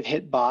once they've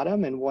hit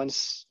bottom, and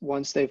once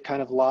they've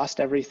kind of lost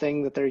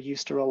everything that they're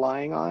used to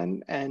relying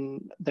on,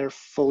 and they're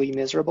fully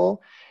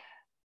miserable,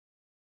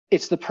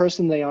 it's the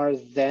person they are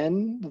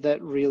then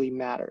that really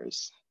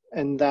matters.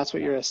 And that's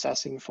what you're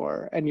assessing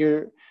for. And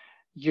you're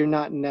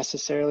not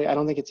necessarily, I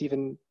don't think it's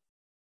even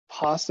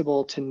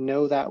possible to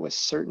know that with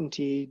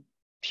certainty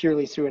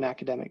purely through an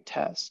academic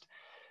test.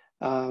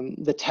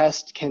 The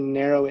test can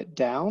narrow it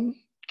down,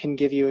 can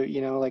give you,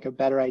 like a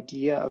better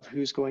idea of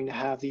who's going to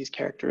have these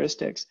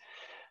characteristics.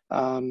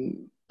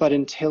 But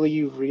until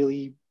you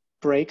really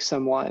break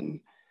someone,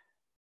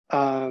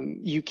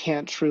 you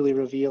can't truly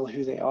reveal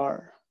who they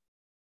are.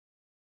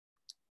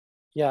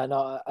 Yeah,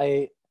 no,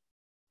 I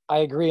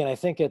agree. And I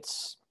think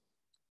it's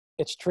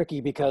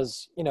tricky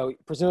because,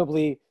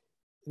 presumably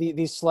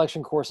these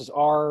selection courses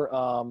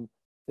are,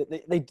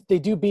 they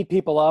do beat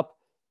people up,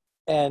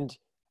 and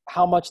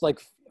how much like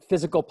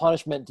physical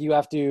punishment do you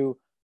have to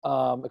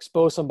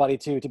expose somebody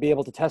to be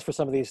able to test for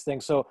some of these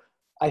things. So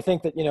I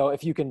think that,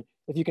 if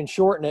you can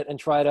shorten it and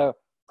try to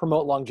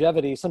promote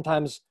longevity,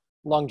 sometimes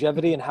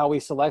longevity and how we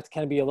select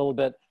can be a little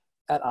bit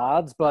at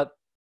odds. But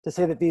to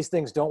say that these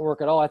things don't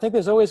work at all, I think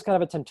there's always kind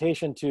of a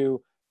temptation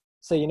to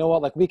say, you know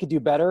what, like we could do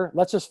better.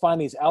 Let's just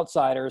find these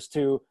outsiders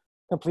to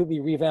completely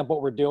revamp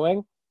what we're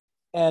doing.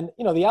 And,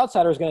 the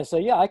outsider is going to say,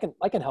 yeah,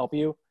 I can help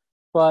you.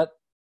 But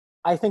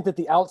I think that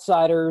the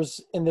outsiders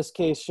in this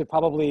case should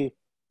probably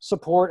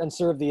support and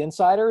serve the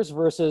insiders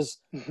versus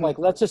like,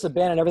 let's just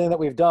abandon everything that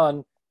we've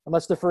done and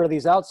let's defer to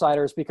these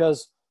outsiders,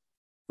 because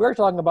we're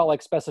talking about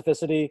like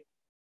specificity.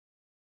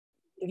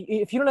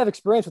 If you don't have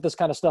experience with this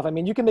kind of stuff, I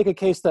mean, you can make a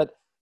case that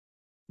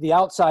the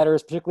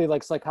outsiders, particularly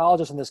like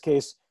psychologists in this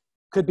case,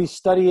 could be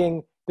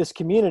studying this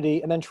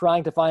community and then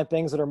trying to find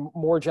things that are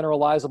more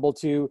generalizable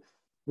to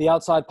the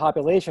outside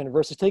population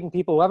versus taking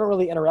people who haven't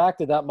really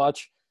interacted that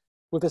much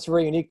with this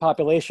very unique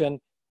population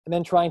and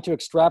then trying to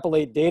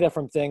extrapolate data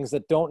from things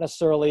that don't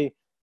necessarily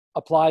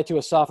apply to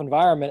a soft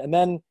environment, and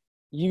then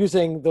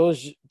using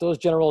those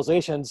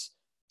generalizations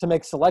to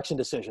make selection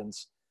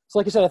decisions. So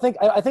like you said,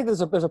 I think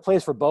there's a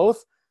place for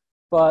both,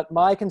 but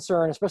my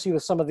concern, especially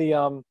with some of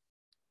the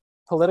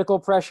political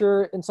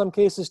pressure in some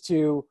cases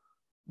to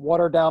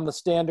water down the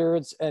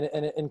standards and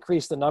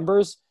increase the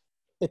numbers,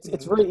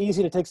 it's very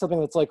easy to take something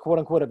that's like quote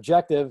unquote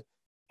objective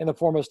in the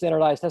form of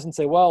standardized tests and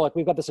say, well, like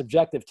we've got this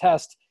objective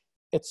test,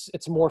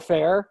 it's more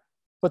fair.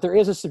 But there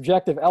is a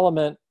subjective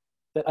element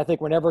that I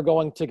think we're never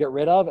going to get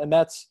rid of. And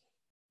that's,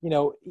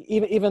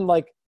 even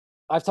like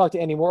I've talked to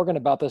Andy Morgan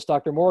about this,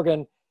 Dr.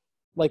 Morgan,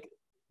 like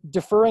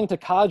deferring to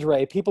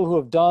cadre, people who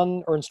have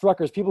done, or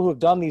instructors, people who have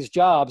done these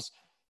jobs,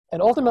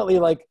 and ultimately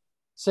like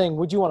saying,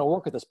 would you want to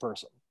work with this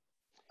person?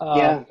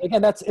 Again,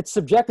 it's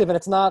subjective and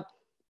it's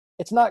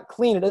not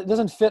clean. It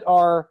doesn't fit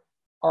our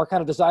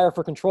kind of desire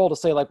for control to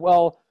say like,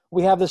 well,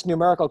 we have this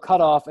numerical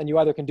cutoff and you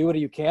either can do it or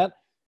you can't.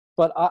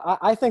 But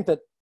I think that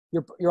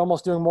you're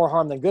almost doing more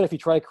harm than good if you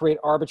try to create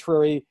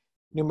arbitrary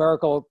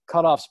numerical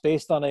cutoffs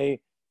based on a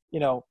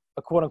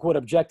quote unquote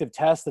objective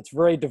test that's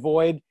very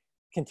devoid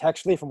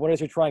contextually from what it is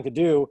you're trying to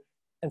do,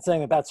 and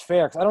saying that that's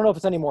fair. Because I don't know if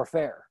it's any more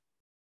fair.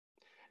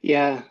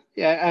 Yeah.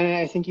 And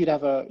I think you'd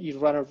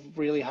run a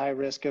really high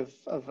risk of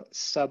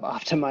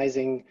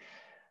sub-optimizing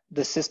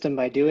the system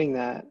by doing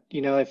that.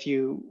 If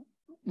you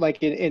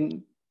like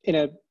in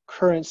a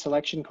current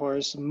selection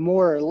course,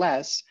 more or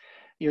less,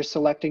 you're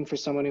selecting for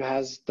someone who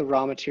has the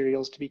raw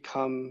materials to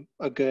become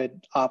a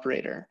good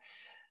operator.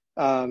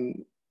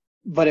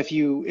 But if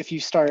you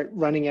start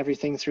running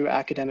everything through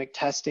academic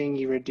testing,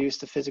 you reduce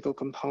the physical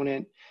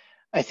component,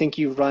 I think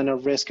you run a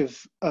risk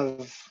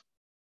of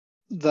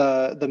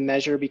the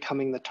measure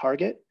becoming the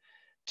target,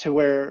 to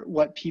where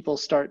what people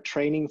start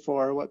training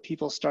for, what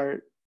people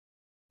start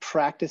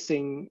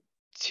practicing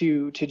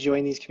to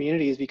join these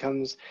communities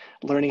becomes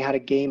learning how to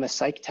game a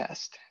psych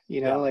test,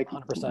 like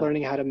 100%.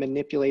 Learning how to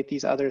manipulate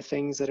these other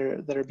things that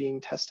are being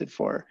tested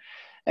for.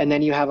 And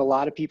then you have a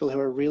lot of people who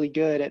are really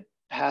good at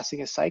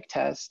passing a psych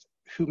test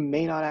who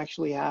may not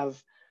actually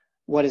have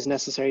what is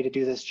necessary to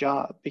do this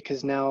job,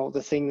 because now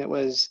the thing that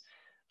was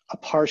a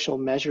partial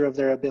measure of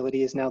their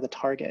ability is now the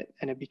target,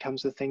 and it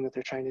becomes the thing that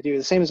they're trying to do.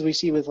 The same as we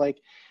see with like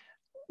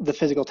the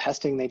physical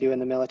testing they do in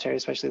the military,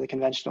 especially the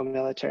conventional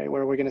military,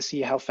 where we're going to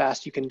see how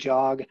fast you can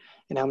jog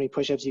and how many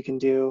push-ups you can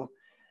do.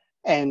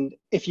 And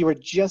if you were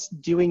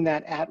just doing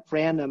that at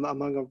random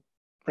among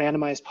a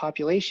randomized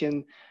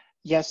population,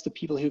 yes, the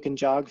people who can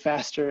jog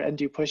faster and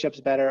do push-ups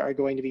better are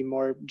going to be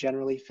more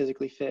generally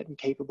physically fit and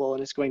capable,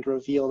 and it's going to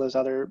reveal those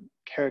other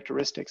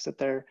characteristics that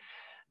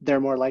they're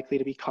more likely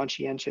to be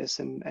conscientious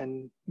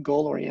and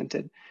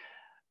goal-oriented.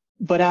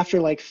 But after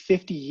like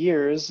 50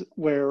 years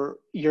where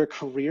your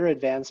career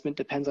advancement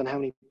depends on how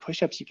many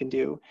push-ups you can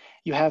do,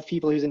 you have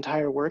people whose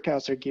entire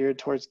workouts are geared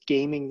towards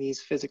gaming these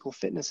physical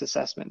fitness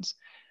assessments.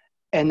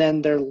 And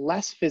then they're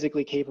less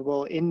physically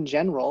capable in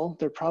general.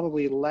 They're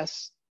probably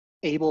less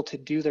able to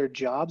do their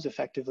jobs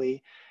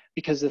effectively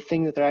because the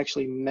thing that they're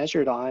actually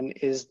measured on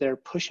is their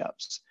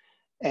push-ups.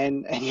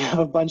 And you have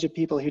a bunch of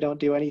people who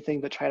don't do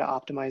anything but try to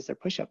optimize their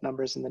push-up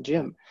numbers in the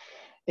gym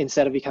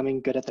instead of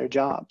becoming good at their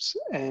jobs.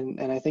 And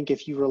I think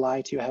if you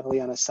rely too heavily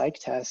on a psych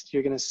test,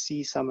 you're going to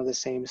see some of the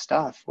same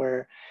stuff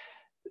where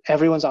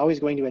everyone's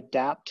always going to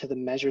adapt to the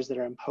measures that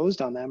are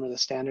imposed on them or the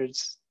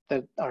standards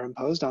that are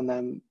imposed on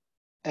them.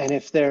 And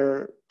if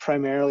they're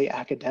primarily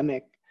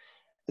academic,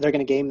 they're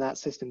going to game that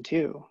system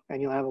too.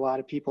 And you'll have a lot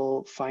of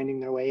people finding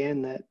their way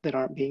in that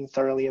aren't being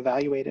thoroughly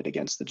evaluated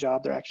against the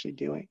job they're actually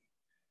doing.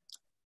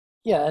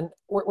 Yeah, and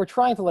we're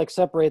trying to like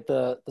separate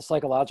the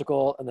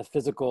psychological and the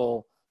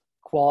physical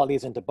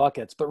qualities into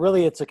buckets, but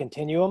really it's a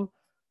continuum,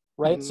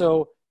 right? Mm-hmm.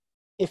 So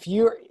if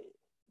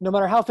no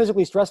matter how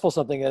physically stressful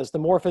something is, the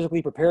more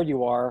physically prepared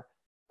you are,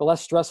 the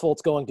less stressful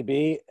it's going to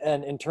be,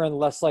 and in turn, the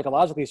less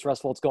psychologically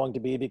stressful it's going to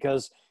be,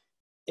 because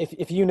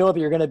if you know that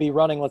you're going to be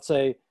running, let's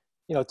say,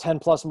 10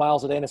 plus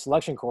miles a day in a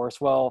selection course,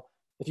 well,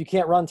 if you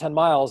can't run 10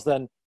 miles,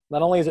 then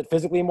not only is it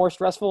physically more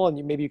stressful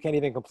and maybe you can't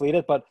even complete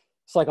it, but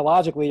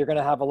psychologically, you're going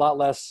to have a lot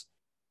less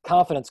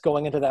confidence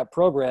going into that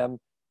program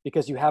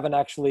because you haven't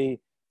actually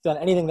done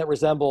anything that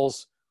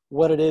resembles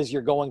what it is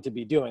you're going to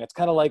be doing. It's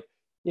kind of like,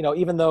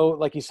 even though,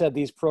 like you said,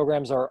 these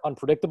programs are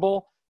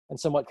unpredictable and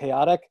somewhat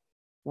chaotic,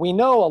 we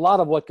know a lot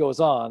of what goes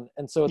on.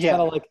 And so it's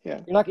kind of like,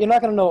 you're not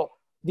going to know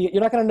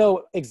you're not going to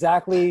know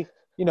exactly,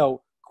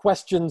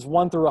 questions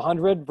 1 through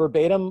 100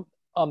 verbatim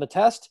on the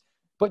test,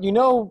 but you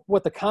know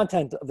what the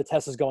content of the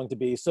test is going to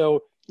be.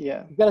 So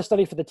you've got to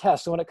study for the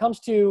test. So when it comes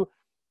to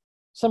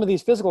some of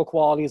these physical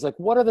qualities, like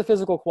what are the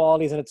physical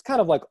qualities? And it's kind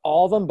of like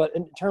all of them, but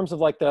in terms of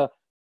like the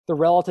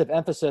relative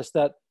emphasis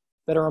that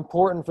are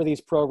important for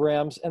these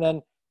programs. And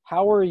then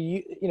how are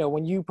you,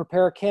 when you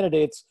prepare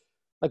candidates,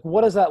 like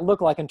what does that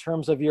look like in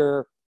terms of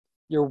your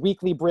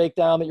weekly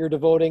breakdown that you're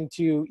devoting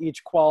to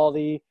each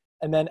quality?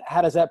 And then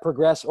how does that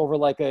progress over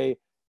like a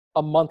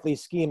monthly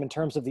scheme in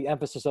terms of the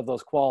emphasis of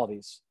those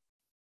qualities?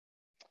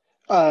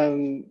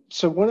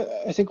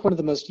 So I think one of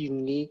the most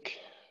unique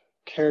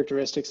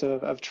characteristics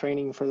of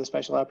training for the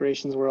special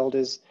operations world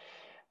is,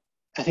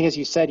 I think, as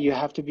you said, you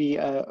have to be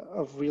a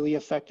really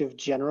effective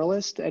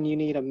generalist, and you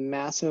need a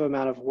massive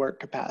amount of work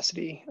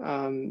capacity.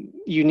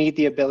 You need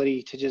the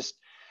ability to just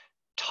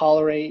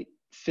tolerate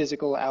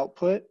physical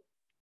output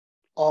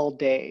all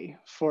day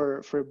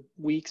for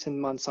weeks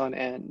and months on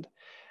end.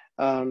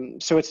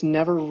 So it's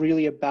never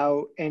really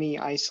about any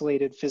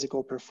isolated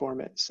physical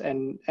performance.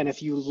 And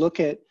if you look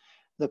at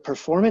the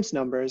performance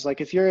numbers, like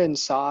if you're in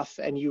SOF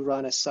and you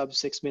run a sub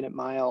 6 minute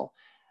mile,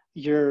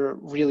 you're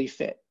really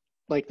fit.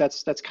 Like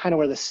that's kind of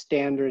where the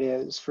standard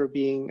is for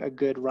being a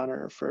good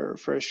runner for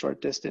a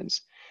short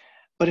distance.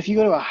 But if you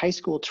go to a high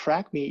school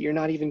track meet, you're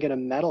not even going to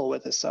medal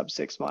with a sub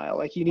 6 mile.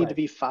 Like you need to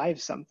be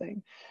 5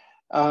 something.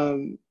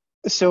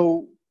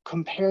 So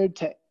compared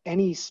to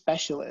any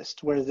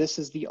specialist where this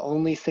is the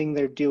only thing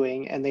they're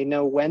doing and they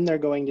know when they're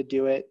going to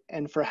do it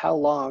and for how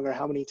long or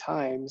how many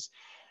times,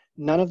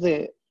 none of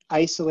the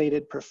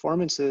isolated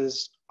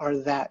performances are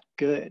that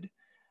good.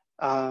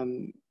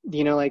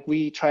 Like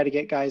we try to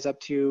get guys up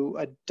to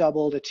a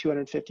double to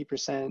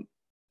 250%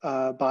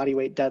 body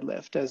weight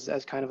deadlift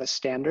as kind of a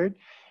standard.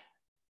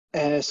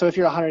 So if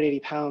you're 180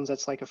 pounds,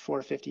 that's like a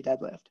 450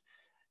 deadlift,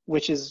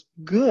 which is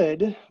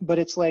good, but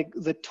it's like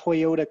the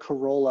Toyota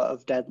Corolla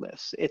of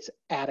deadlifts. It's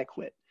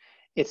adequate.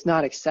 It's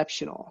not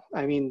exceptional.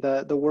 I mean,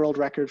 the world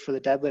record for the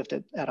deadlift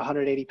at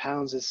 180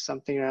 pounds is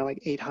something around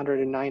like 800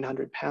 and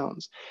 900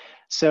 pounds.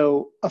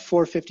 So a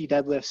 450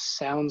 deadlift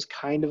sounds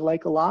kind of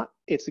like a lot.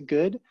 It's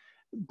good,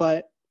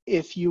 but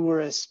if you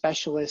were a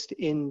specialist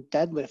in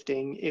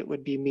deadlifting, it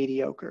would be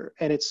mediocre.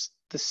 And it's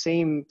the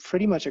same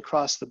pretty much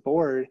across the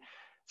board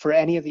for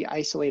any of the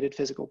isolated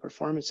physical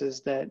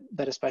performances that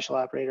a special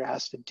operator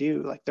has to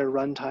do, like their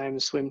run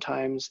times, swim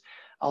times,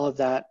 all of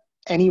that.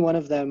 Any one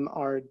of them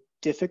are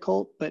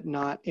difficult, but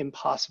not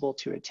impossible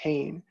to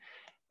attain.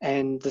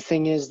 And the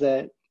thing is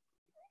that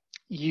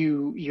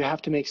you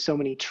have to make so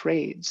many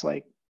trades.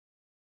 Like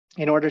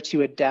in order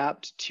to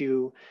adapt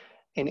to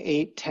an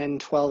 8, 10,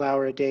 12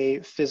 hour a day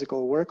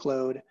physical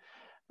workload,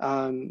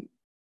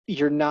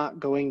 you're not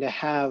going to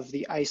have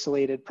the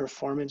isolated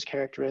performance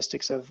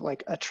characteristics of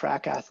like a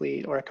track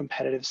athlete or a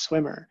competitive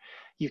swimmer.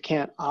 You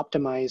can't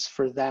optimize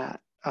for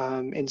that.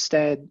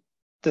 Instead,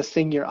 the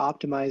thing you're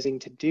optimizing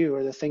to do,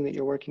 or the thing that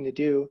you're working to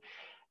do,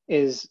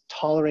 is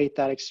tolerate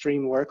that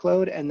extreme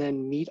workload and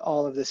then meet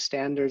all of the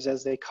standards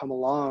as they come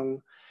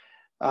along,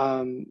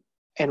 and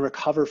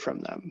recover from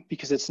them,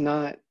 because it's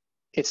not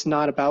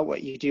about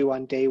what you do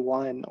on day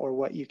one or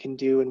what you can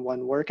do in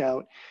one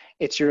workout.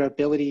 It's your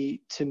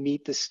ability to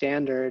meet the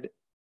standard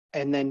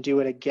and then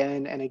do it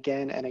again and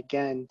again and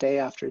again, day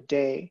after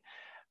day,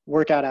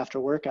 workout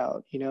after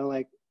workout.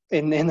 Like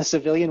in the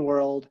civilian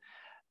world,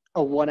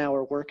 a 1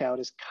 hour workout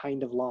is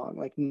kind of long,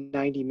 like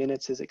 90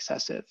 minutes is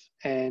excessive.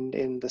 And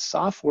in the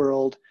SOF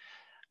world,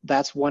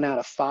 that's 1 out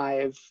of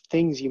 5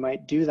 things you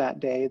might do that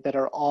day that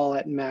are all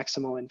at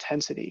maximal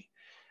intensity.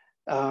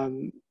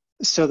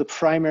 So the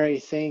primary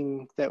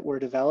thing that we're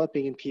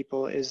developing in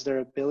people is their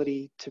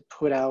ability to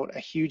put out a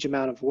huge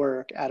amount of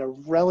work at a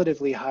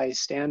relatively high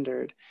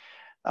standard.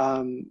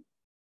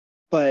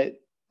 But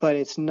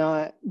it's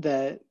not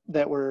that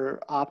we're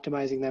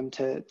optimizing them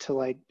to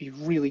like be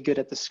really good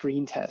at the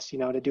screen test,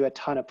 to do a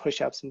ton of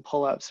push-ups and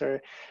pull-ups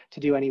or to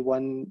do any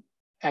one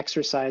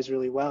exercise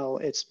really well.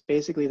 It's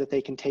basically that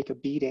they can take a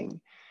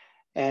beating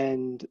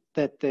and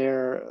that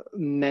they're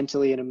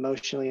mentally and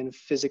emotionally and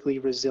physically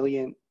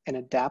resilient and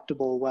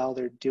adaptable while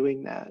they're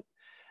doing that.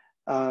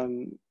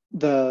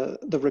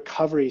 The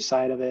recovery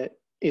side of it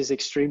is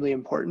extremely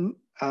important.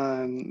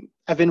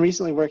 I've been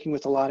recently working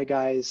with a lot of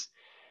guys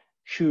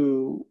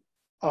who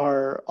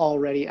are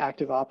already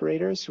active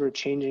operators who are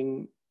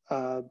changing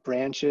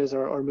branches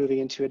or moving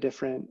into a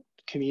different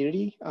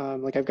community.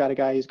 Like I've got a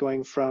guy who's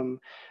going from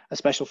a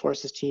special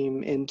forces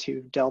team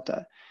into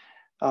Delta.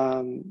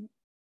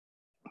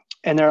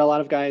 And there are a lot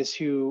of guys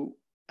who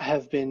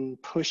have been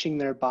pushing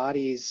their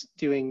bodies,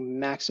 doing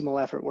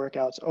maximal effort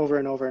workouts over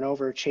and over and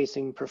over,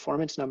 chasing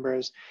performance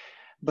numbers,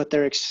 but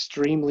they're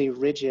extremely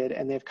rigid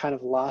and they've kind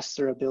of lost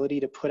their ability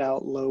to put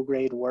out low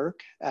grade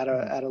work at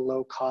a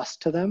low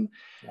cost to them.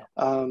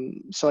 Yeah.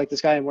 So like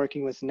this guy I'm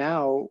working with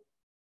now,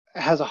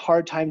 has a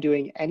hard time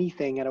doing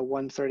anything at a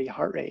 130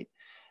 heart rate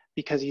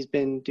because he's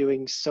been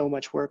doing so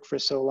much work for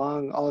so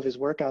long. All of his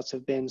workouts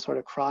have been sort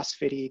of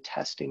CrossFit-y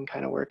testing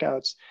kind of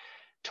workouts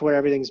to where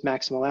everything's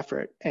maximal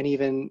effort. And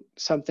even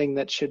something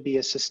that should be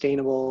a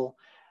sustainable,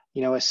 a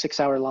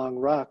 6-hour long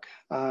ruck,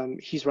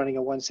 he's running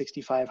a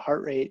 165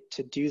 heart rate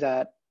to do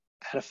that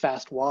at a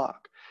fast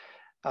walk.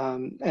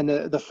 And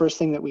the first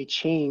thing that we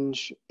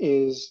change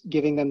is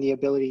giving them the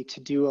ability to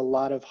do a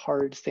lot of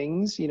hard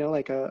things,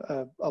 like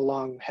a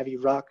long, heavy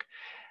ruck,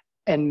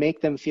 and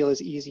make them feel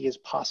as easy as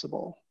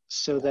possible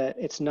so that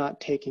it's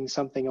not taking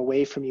something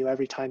away from you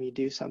every time you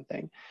do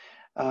something.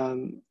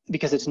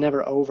 Because it's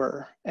never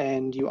over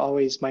and you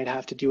always might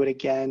have to do it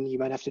again. You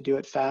might have to do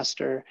it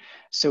faster.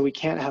 So we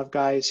can't have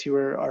guys who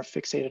are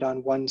fixated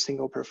on one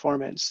single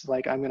performance.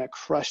 Like, I'm going to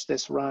crush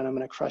this run, I'm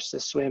going to crush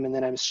this swim, and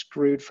then I'm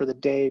screwed for the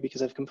day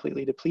because I've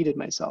completely depleted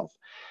myself.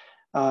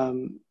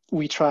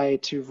 We try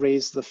to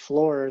raise the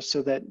floor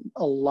so that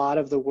a lot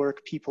of the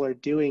work people are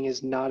doing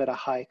is not at a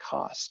high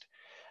cost,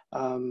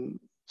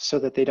 so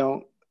that they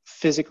don't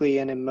physically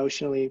and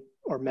emotionally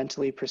or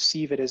mentally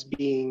perceive it as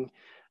being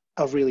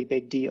a really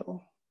big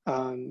deal.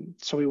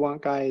 So we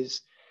want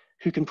guys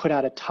who can put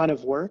out a ton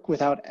of work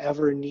without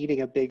ever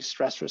needing a big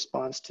stress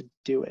response to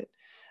do it.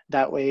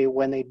 That way,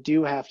 when they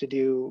do have to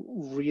do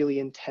really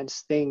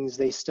intense things,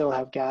 they still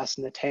have gas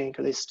in the tank,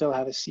 or they still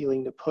have a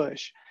ceiling to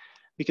push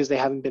because they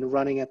haven't been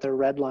running at their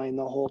red line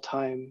the whole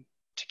time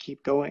to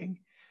keep going.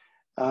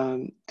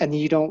 And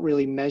you don't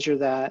really measure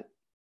that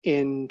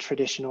in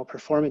traditional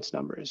performance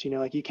numbers.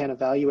 Like, you can't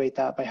evaluate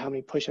that by how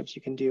many push-ups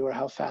you can do or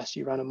how fast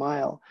you run a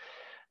mile.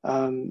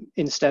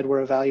 Instead,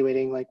 we're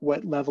evaluating like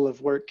what level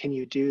of work can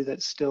you do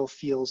that still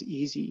feels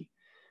easy,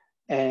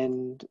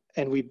 and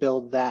we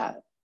build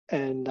that,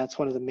 and that's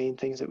one of the main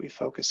things that we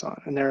focus on.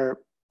 And there are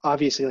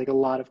obviously like a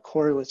lot of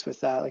correlates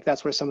with that. Like,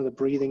 that's where some of the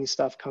breathing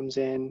stuff comes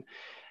in,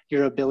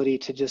 your ability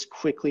to just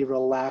quickly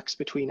relax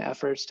between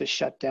efforts, to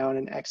shut down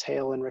and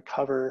exhale and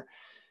recover,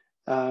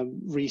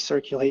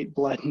 recirculate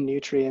blood and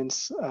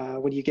nutrients.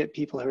 When you get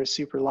people who are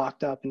super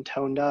locked up and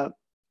toned up,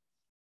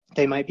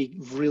 they might be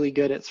really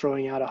good at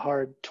throwing out a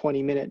hard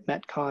 20-minute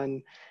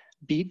Metcon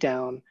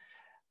beatdown,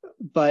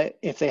 but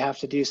if they have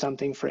to do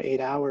something for 8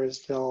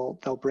 hours, they'll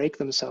break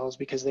themselves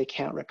because they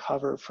can't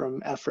recover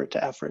from effort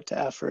to effort to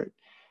effort,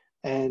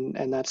 and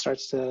that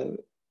starts to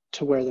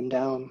wear them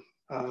down.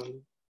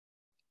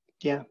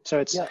 So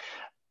it's,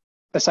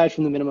 aside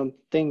from the minimum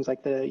things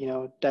like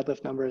the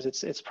deadlift numbers,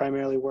 it's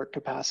primarily work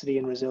capacity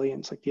and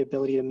resilience, like the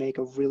ability to make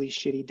a really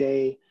shitty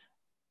day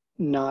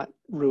not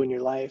ruin your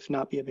life,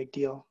 not be a big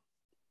deal.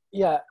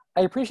 Yeah,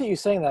 I appreciate you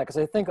saying that, because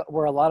I think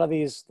where a lot of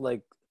these,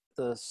 like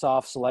the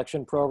soft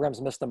selection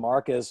programs, miss the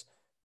mark is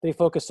they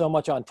focus so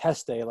much on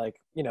test day. Like,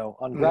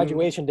 on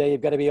graduation day,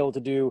 you've got to be able to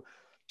do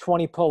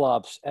 20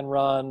 pull-ups and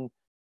run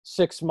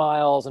 6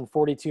 miles in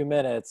 42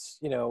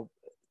 minutes,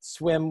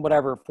 swim,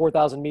 whatever,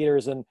 4,000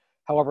 meters in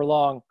however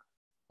long.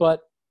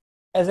 But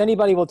as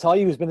anybody will tell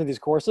you who's been to these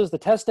courses, the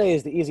test day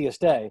is the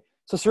easiest day.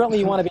 So certainly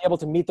you want to be able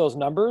to meet those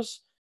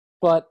numbers,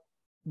 but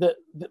the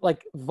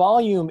like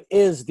volume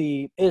is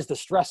the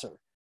stressor.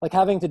 Like,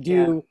 having to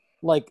do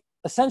like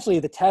essentially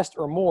the test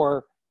or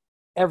more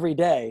every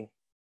day,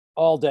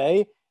 all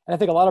day. And I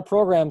think a lot of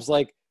programs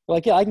like I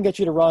can get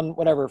you to run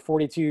whatever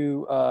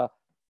 42 a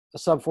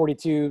sub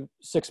 42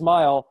 6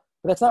 mile,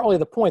 but that's not really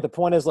the point. The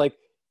point is, like,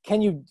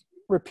 can you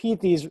repeat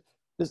these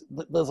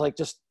like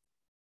just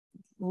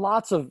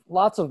lots of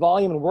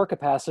volume and work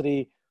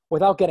capacity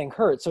without getting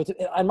hurt? So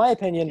in my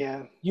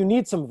opinion, you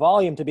need some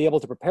volume to be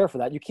able to prepare for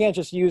that. You can't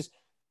just use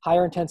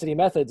higher intensity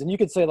methods. And you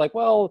could say, like,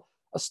 well,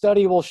 a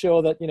study will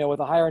show that, with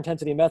a higher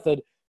intensity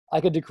method,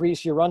 I could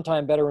decrease your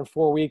runtime better in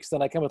 4 weeks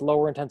than I can with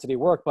lower intensity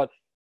work. But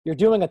you're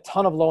doing a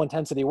ton of low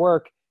intensity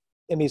work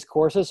in these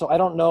courses. So I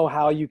don't know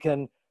how you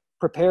can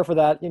prepare for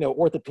that,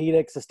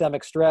 orthopedic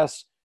systemic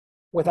stress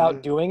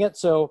without doing it.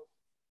 So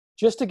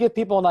just to give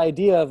people an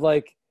idea of,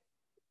 like,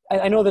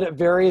 I know that it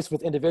varies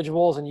with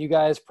individuals, and you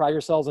guys pride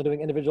yourselves on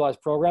doing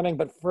individualized programming,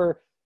 but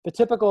for the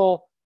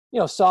typical,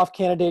 soft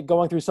candidate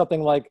going through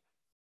something like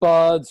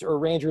Buds or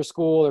Ranger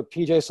School or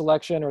PJ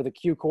Selection or the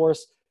Q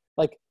course,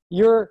 like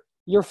your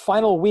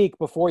final week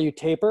before you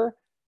taper,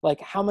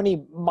 like, how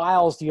many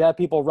miles do you have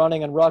people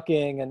running and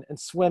rucking and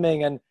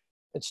swimming and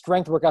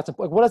strength workouts?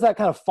 Like, what does that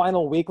kind of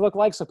final week look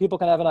like, so people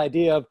can have an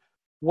idea of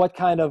what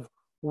kind of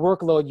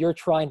workload you're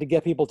trying to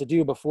get people to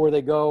do before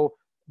they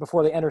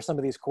enter some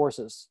of these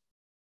courses?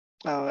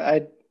 Oh,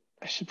 I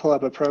should pull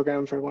up a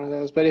program for one of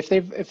those. But if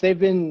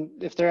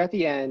they're at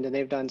the end and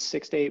they've done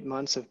 6 to 8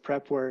 months of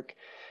prep work,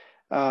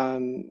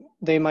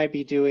 they might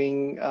be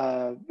doing,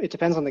 it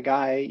depends on the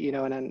guy,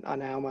 and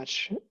on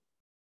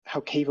how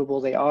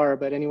capable they are,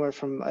 but anywhere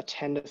from a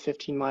 10 to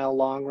 15 mile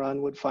long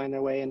run would find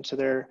their way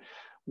into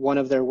one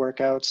of their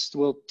workouts.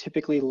 We'll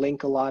typically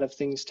link a lot of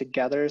things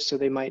together. So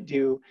they might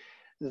do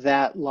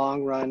that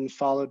long run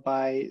followed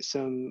by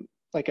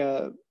like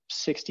a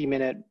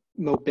 60-minute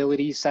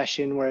mobility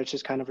session where it's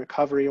just kind of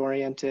recovery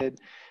oriented.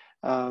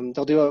 We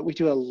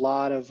do a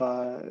lot of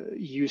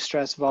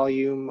eustress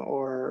volume,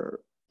 or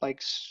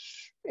like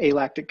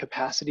alactic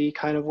capacity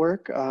kind of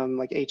work,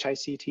 like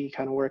HICT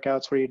kind of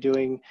workouts where you're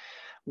doing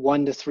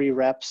 1 to 3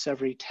 reps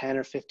every 10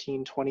 or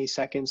 15, 20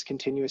 seconds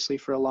continuously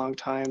for a long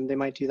time. They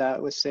might do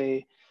that with,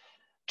 say,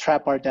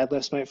 trap bar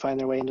deadlifts might find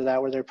their way into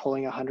that, where they're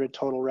pulling 100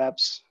 total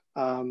reps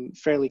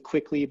fairly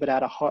quickly, but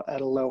at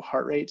a low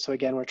heart rate. So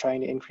again, we're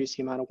trying to increase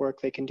the amount of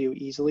work they can do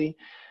easily.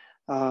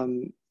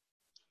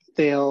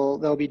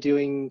 They'll be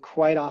doing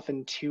quite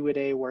often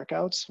 2-a-day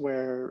workouts,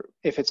 where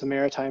if it's a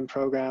maritime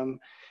program,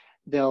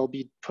 they'll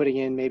be putting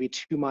in maybe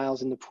 2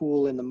 miles in the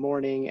pool in the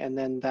morning, and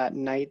then that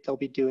night they'll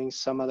be doing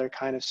some other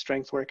kind of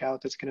strength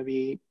workout that's going to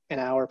be an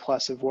hour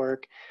plus of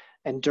work.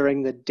 And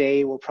during the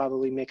day, we'll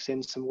probably mix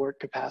in some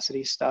work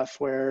capacity stuff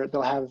where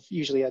they'll have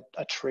usually a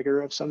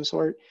trigger of some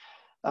sort.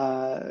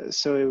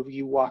 So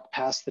you walk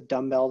past the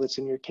dumbbell that's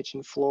in your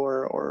kitchen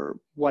floor or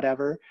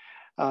whatever,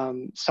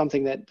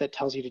 something that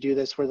tells you to do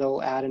this, where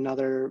they'll add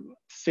another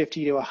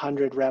 50 to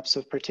 100 reps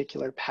of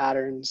particular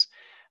patterns,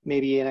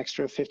 maybe an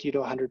extra 50 to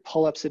 100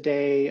 pull-ups a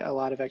day, a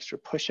lot of extra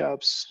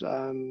push-ups,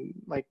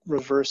 like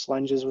reverse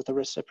lunges with a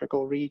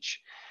reciprocal reach.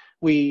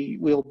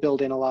 We'll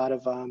build in a lot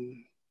of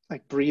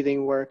like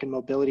breathing work and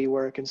mobility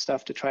work and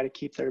stuff to try to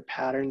keep their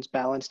patterns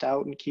balanced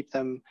out and keep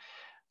them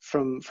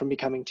from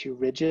becoming too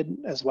rigid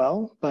as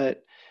well.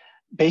 But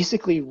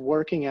basically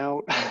working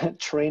out,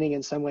 training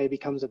in some way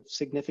becomes a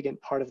significant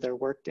part of their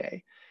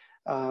workday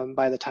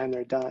by the time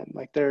they're done.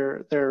 Like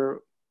their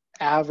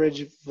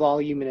average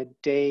volume in a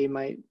day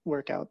might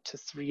work out to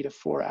 3 to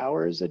 4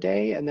 hours a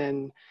day. And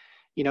then,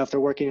 you know, if they're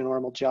working a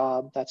normal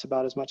job, that's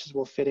about as much as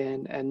we'll fit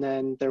in. And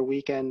then their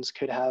weekends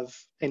could have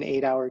an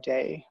 8-hour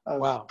day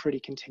of pretty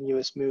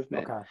continuous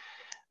movement. Okay.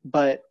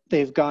 But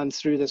they've gone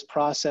through this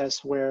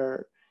process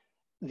where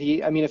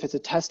if it's a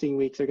testing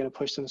week, they're going to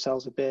push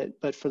themselves a bit,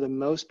 but for the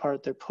most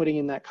part, they're putting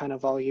in that kind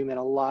of volume, and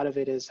a lot of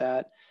it is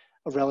at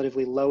a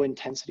relatively low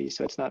intensity,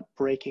 so it's not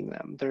breaking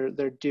them.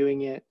 They're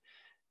doing it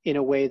in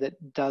a way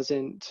that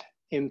doesn't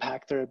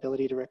impact their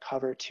ability to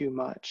recover too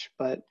much.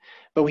 But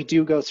we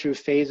do go through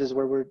phases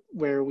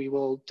where we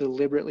will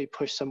deliberately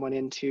push someone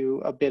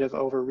into a bit of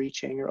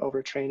overreaching or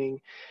overtraining,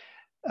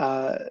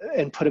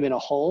 and put them in a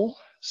hole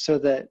so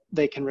that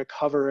they can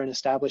recover and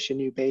establish a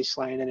new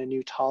baseline and a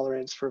new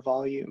tolerance for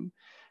volume.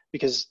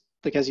 Because,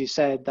 like as you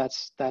said,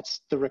 that's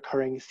the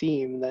recurring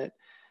theme, that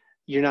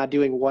you're not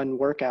doing one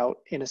workout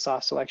in a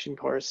soft selection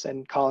course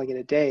and calling it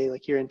a day.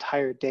 Like your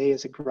entire day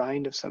is a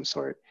grind of some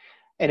sort.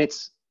 And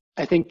it's,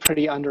 I think,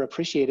 pretty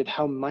underappreciated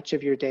how much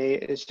of your day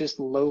is just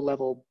low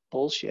level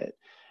bullshit.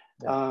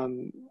 Yeah.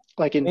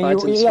 Like in and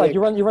Buds and like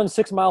Swig, you run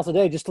 6 miles a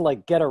day just to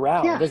like get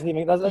around. yeah, It doesn't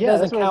even, that yeah,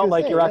 doesn't that's what I was count gonna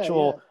like say. your Yeah, yeah,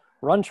 actual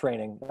run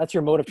training. That's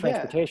your mode of yeah,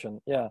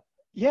 transportation. Yeah.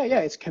 yeah,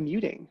 yeah. It's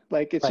commuting.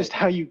 Like it's Right. just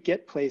how you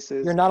get You're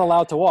places. not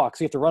allowed to walk,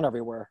 so you have to run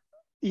everywhere.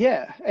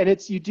 Yeah, and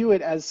it's, you do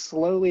it as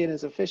slowly and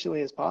as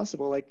efficiently as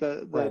possible. Like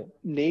the Right.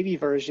 Navy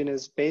version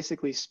is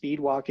basically speed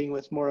walking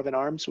with more of an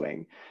arm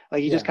swing.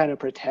 Like you just Yeah. kind of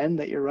pretend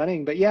that you're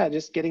running, but yeah,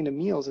 just getting to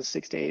meals is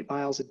 6 to 8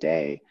 miles a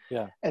day.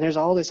 Yeah. And there's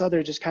all this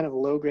other just kind of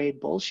low grade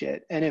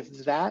bullshit. And if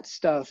that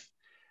stuff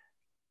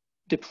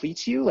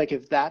depletes you, like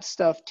if that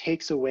stuff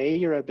takes away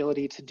your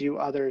ability to do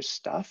other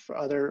stuff,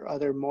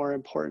 other more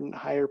important,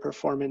 higher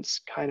performance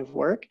kind of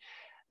work,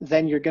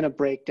 then you're going to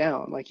break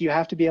down. Like you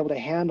have to be able to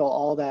handle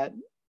all that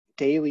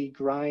daily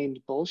grind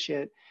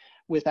bullshit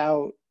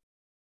without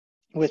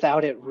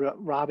it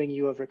robbing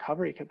you of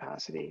recovery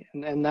capacity.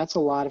 And that's a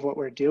lot of what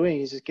we're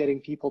doing, is just getting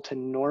people to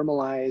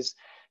normalize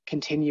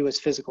continuous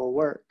physical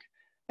work.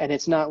 And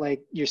it's not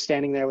like you're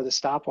standing there with a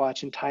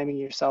stopwatch and timing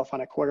yourself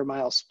on a 1/4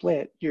 mile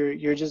split.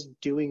 You're just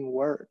doing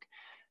work,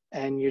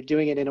 and you're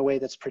doing it in a way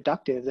that's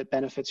productive, that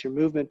benefits your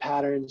movement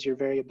patterns, your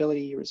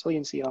variability, your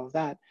resiliency, all of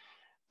that.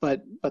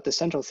 But the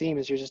central theme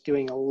is you're just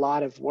doing a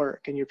lot of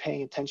work, and you're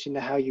paying attention to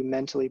how you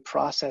mentally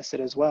process it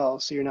as well.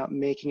 So you're not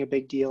making a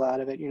big deal out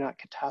of it. You're not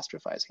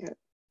catastrophizing it.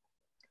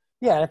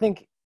 Yeah. And I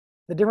think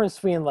the difference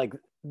between like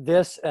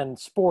this and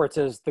sports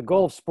is the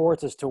goal of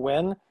sports is to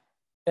win.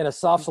 In a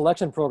soft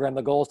selection program,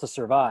 the goal is to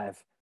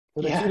survive.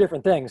 So they're two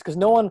different things, because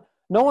no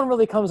one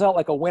really comes out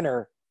like a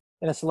winner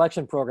in a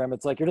selection program.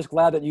 It's like you're just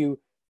glad that you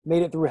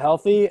made it through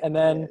healthy, and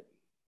then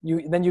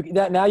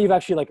now you've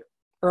actually like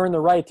earned the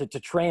right to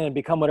train and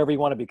become whatever you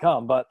want to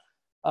become. But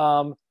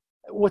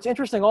what's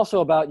interesting also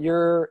about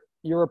your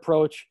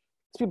approach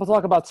is people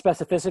talk about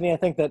specificity. I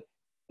think that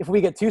if we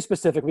get too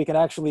specific, we can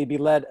actually be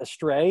led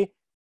astray,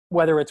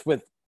 whether it's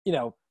with, you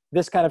know,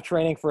 this kind of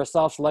training for a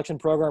soft selection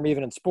program, or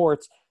even in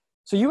sports.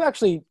 So you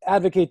actually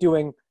advocate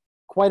doing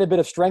quite a bit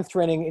of strength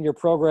training in your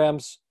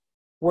programs,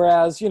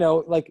 whereas, you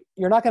know, like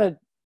you're not going to,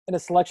 in a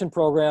selection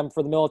program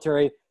for the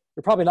military,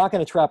 you're probably not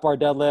going to trap bar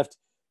deadlift.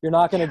 You're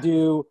not going to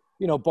do,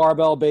 you know,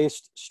 barbell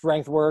based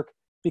strength work,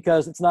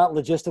 because it's not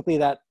logistically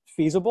that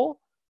feasible.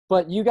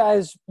 But you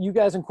guys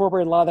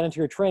incorporate a lot of that into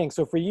your training.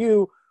 So for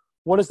you,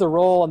 what is the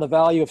role and the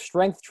value of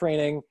strength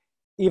training,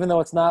 even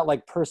though it's not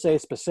like per se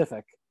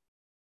specific?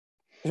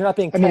 You're not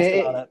being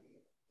tested on it.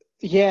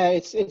 Yeah,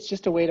 it's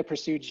just a way to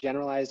pursue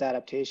generalized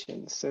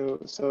adaptations.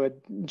 So a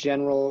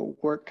general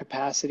work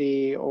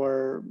capacity,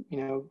 or, you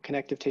know,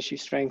 connective tissue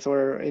strength,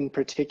 or in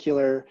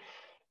particular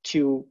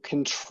to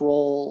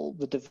control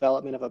the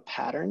development of a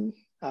pattern,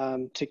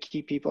 to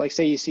keep people, like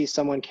say you see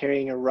someone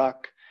carrying a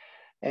ruck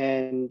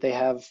and they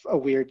have a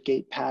weird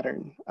gait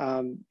pattern.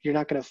 You're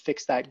not going to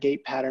fix that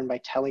gait pattern by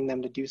telling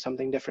them to do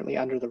something differently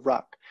under the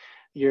ruck.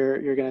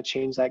 You're going to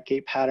change that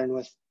gait pattern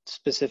with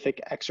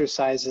specific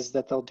exercises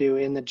that they'll do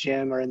in the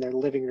gym or in their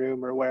living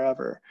room or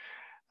wherever.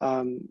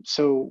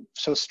 So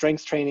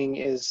strength training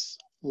is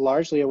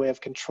largely a way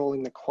of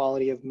controlling the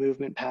quality of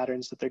movement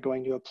patterns that they're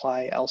going to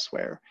apply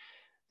elsewhere.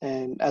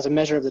 And as a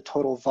measure of the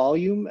total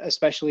volume,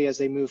 especially as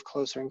they move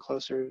closer and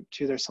closer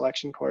to their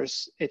selection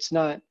course, it's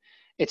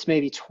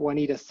maybe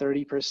 20 to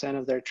 30%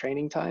 of their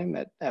training time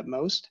at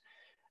most.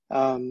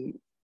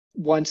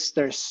 Once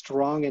they're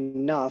strong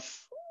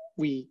enough,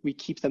 we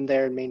keep them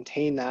there and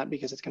maintain that,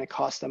 because it's going to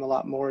cost them a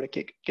lot more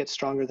to get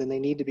stronger than they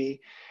need to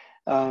be.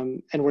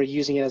 And we're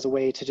using it as a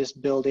way to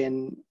just build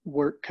in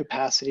work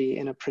capacity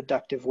in a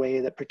productive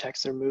way that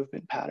protects their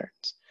movement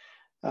patterns.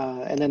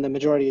 And then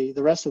the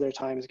rest of their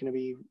time is going to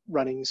be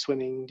running,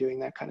 swimming, doing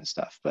that kind of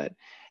stuff. But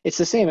it's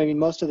the same. I mean,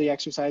 most of the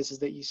exercises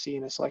that you see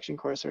in a selection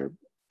course are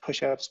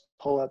push-ups,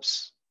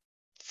 pull-ups,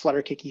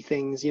 flutter kicky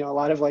things, a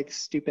lot of like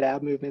stupid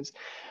ab movements.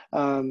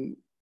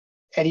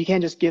 And you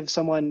can't just give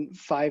someone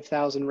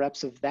 5,000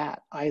 reps of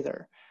that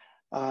either.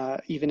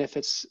 Even if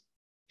it's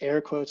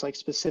air quotes like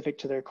specific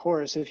to their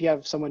course. If you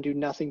have someone do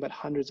nothing but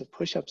hundreds of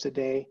push-ups a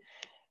day,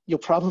 you'll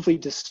probably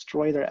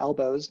destroy their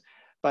elbows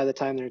by the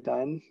time they're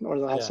done, or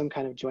they'll have some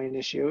kind of joint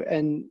issue.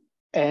 And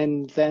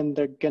then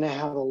they're going to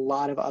have a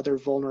lot of other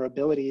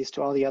vulnerabilities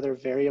to all the other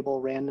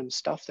variable random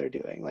stuff they're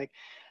doing. Like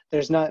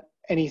there's not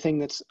anything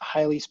that's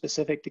highly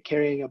specific to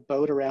carrying a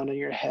boat around on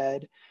your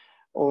head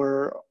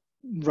or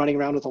running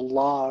around with a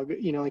log,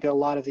 like a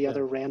lot of the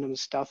other random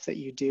stuff that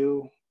you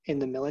do in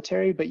the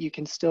military, but you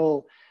can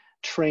still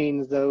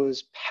train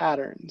those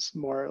patterns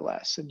more or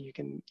less, and you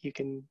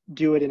can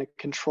do it in a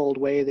controlled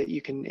way that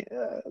you can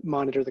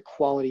monitor the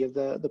quality of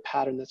the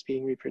pattern that's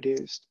being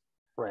reproduced.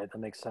 Right, that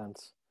makes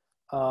sense.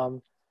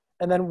 And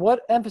then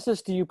what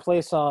emphasis do you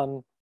place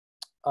on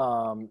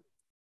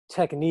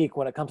technique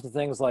when it comes to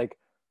things like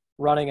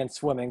running and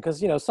swimming?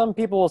 Because some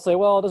people will say,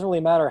 well, it doesn't really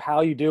matter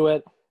how you do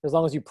it as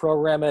long as you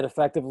program it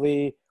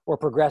effectively or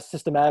progress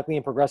systematically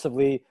and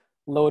progressively.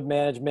 Load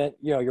management,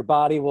 your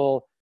body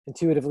will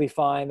intuitively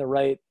find the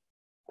right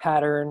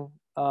pattern.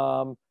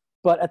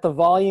 But at the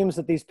volumes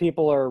that these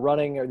people are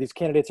running, or these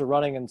candidates are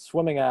running and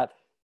swimming at,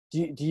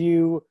 do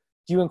you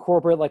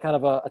incorporate like kind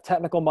of a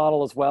technical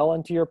model as well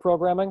into your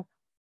programming?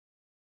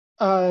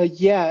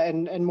 Yeah,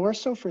 and more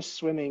so for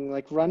swimming.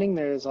 Like running,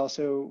 there's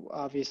also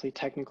obviously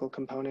technical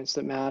components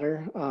that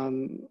matter.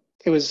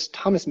 It was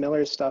Thomas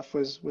Miller's stuff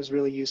was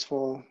really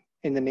useful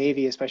in the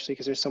Navy, especially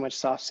because there's so much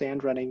soft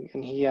sand running,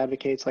 and he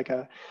advocates like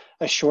a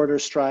shorter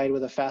stride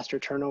with a faster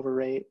turnover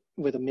rate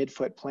with a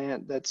midfoot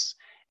plant. That's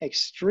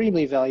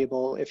extremely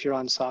valuable if you're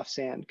on soft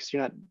sand, because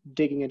you're not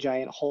digging a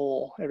giant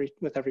hole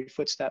with every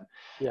footstep.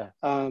 Yeah.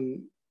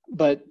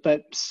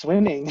 But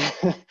swimming,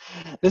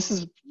 this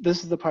is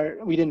the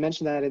part we didn't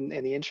mention that in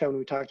the intro when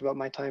we talked about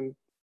my time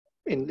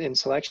in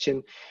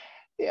selection.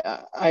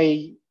 Yeah,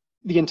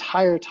 the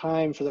entire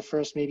time for the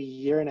first maybe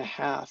year and a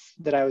half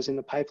that I was in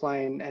the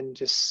pipeline and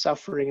just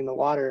suffering in the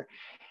water,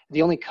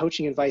 the only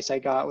coaching advice I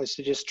got was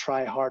to just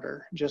try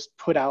harder, just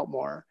put out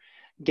more,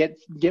 get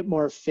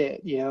more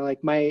fit.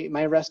 Like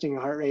my resting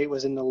heart rate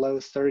was in the low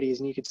 30s,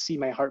 and you could see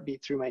my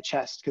heartbeat through my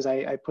chest because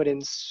I put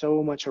in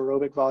so much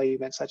aerobic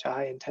volume at such a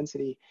high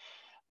intensity,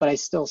 but I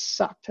still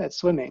sucked at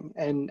swimming,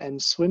 and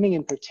swimming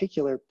in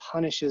particular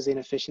punishes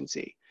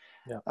inefficiency.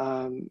 Yeah.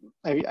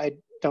 I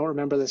don't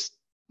remember this,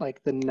 like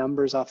the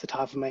numbers off the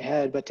top of my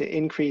head, but to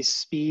increase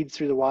speed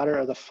through the water,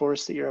 or the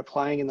force that you're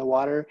applying in the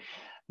water,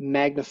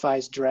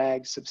 magnifies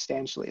drag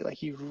substantially.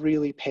 Like you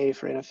really pay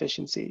for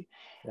inefficiency.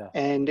 Yeah.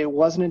 And it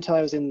wasn't until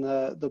I was in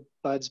the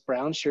Buds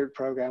Brown Shirt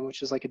program,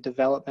 which is like a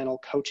developmental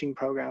coaching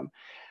program,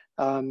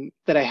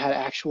 that I had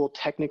actual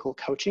technical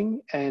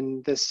coaching.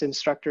 And this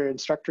instructor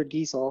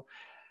Giesel,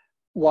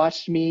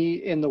 watched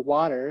me in the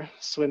water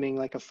swimming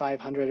like a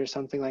 500 or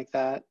something like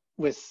that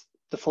with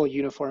the full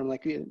uniform.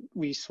 Like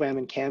we swam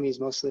in camis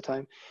most of the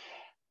time.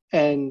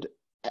 And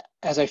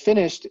as I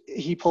finished,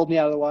 he pulled me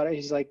out of the water.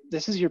 He's like,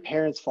 this is your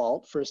parents'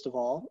 fault, first of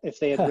all. If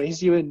they had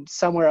raised you in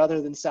somewhere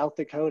other than South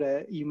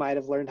Dakota, you might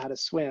have learned how to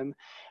swim.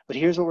 But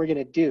here's what we're going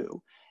to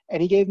do.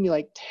 And he gave me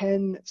like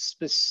 10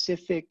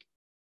 specific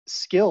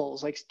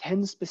skills, like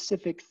 10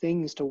 specific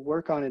things to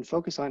work on and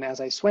focus on as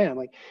I swam.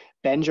 Like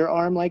bend your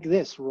arm like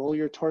this, roll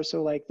your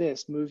torso like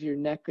this, move your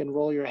neck and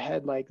roll your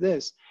head like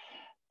this.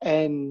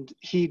 And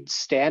he'd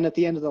stand at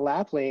the end of the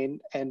lap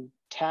lane and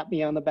tap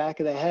me on the back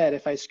of the head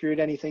if I screwed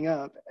anything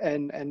up,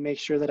 and make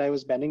sure that I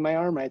was bending my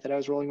arm right, that I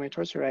was rolling my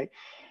torso right.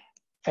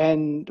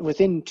 And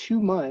within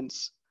 2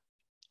 months,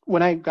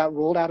 when I got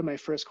rolled out of my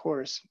first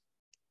course,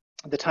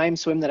 the time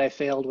swim that I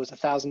failed was a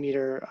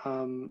 1,000-meter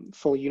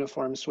full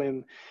uniform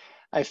swim.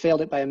 I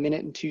failed it by 1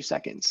 minute and 2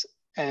 seconds.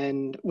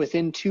 And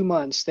within 2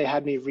 months, they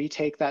had me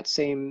retake that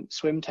same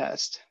swim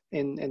test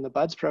in the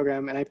Buds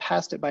program, and I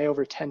passed it by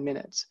over 10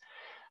 minutes.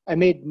 I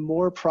made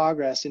more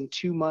progress in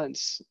 2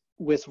 months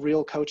with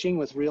real coaching,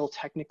 with real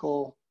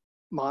technical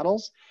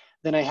models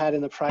than I had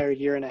in the prior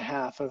year and a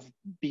half of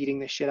beating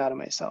the shit out of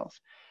myself.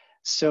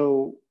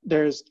 So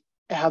there's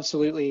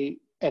absolutely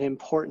an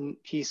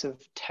important piece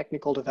of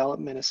technical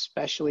development,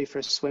 especially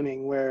for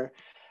swimming, where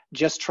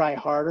just try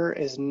harder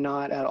is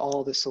not at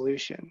all the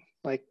solution.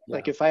 Like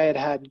if I had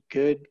had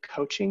good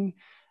coaching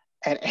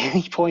at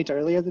any point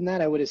earlier than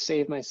that, I would have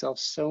saved myself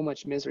so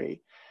much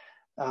misery.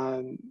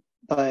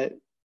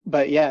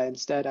 But yeah,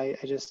 instead I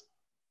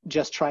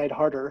just tried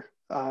harder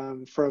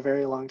for a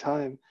very long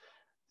time.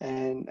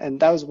 And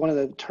that was one of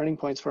the turning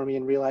points for me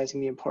in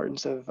realizing the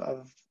importance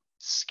of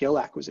skill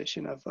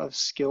acquisition, of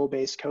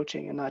skill-based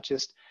coaching, and not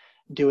just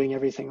doing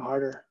everything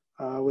harder.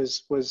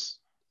 Was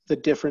the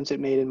difference it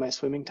made in my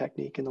swimming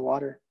technique in the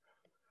water.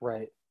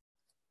 Right.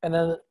 And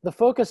then the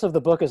focus of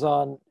the book is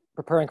on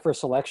preparing for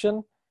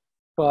selection.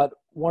 But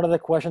one of the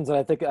questions that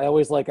I think I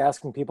always like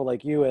asking people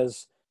like you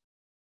is,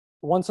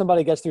 once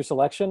somebody gets through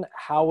selection,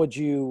 how would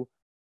you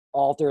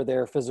alter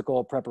their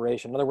physical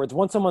preparation? In other words,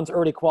 once someone's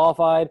already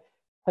qualified,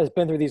 has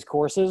been through these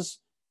courses,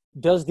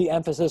 does the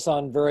emphasis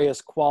on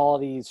various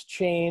qualities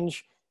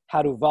change?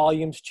 How do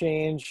volumes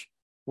change?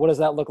 What does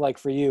that look like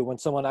for you when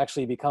someone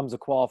actually becomes a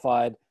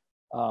qualified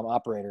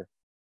operator?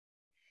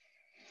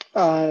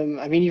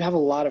 I mean, you have a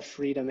lot of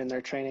freedom in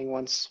their training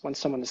once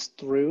someone is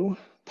through.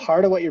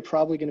 Part of what you're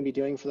probably going to be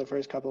doing for the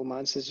first couple of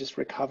months is just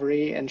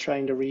recovery and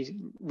trying to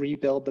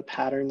rebuild the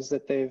patterns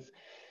that they've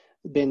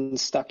been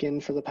stuck in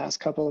for the past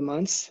couple of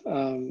months.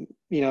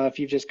 If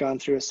you've just gone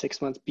through a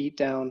 6-month beat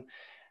down,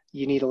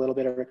 you need a little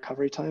bit of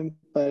recovery time.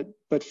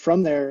 But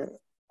from there,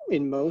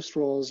 in most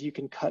roles, you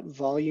can cut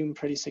volume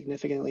pretty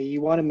significantly.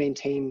 You want to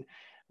maintain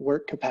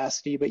work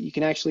capacity, but you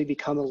can actually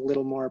become a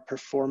little more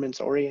performance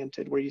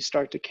oriented, where you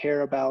start to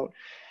care about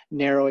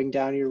narrowing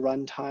down your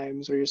run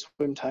times or your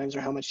swim times or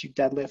how much you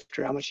deadlift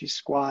or how much you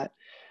squat.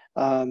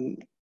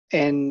 And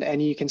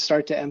you can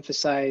start to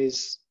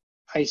emphasize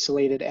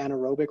isolated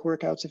anaerobic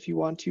workouts if you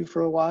want to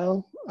for a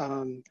while.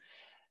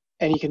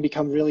 And you can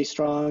become really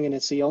strong, and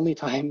it's the only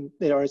time,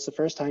 or it's the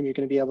first time you're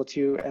going to be able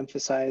to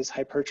emphasize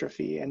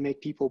hypertrophy and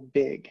make people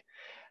big.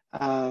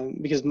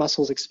 Because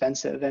muscle is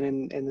expensive,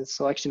 and in the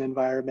selection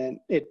environment,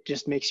 it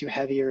just makes you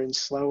heavier and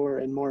slower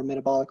and more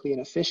metabolically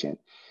inefficient.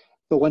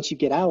 But once you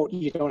get out,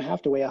 you don't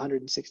have to weigh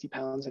 160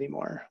 pounds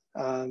anymore.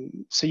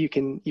 So you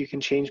can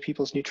change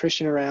people's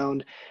nutrition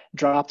around,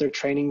 drop their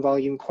training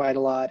volume quite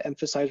a lot,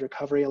 emphasize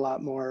recovery a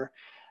lot more,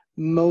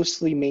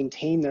 mostly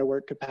maintain their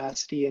work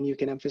capacity, and you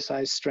can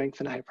emphasize strength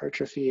and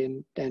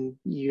hypertrophy. And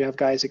you have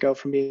guys that go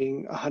from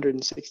being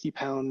 160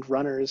 pound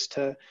runners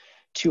to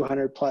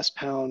 200 plus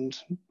pound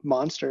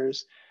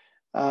monsters.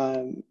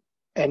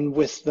 And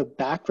with the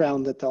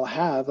background that they'll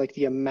have, like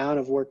the amount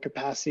of work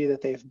capacity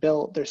that they've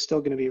built, they're still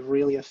going to be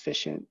really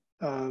efficient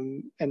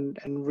and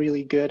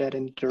really good at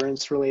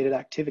endurance related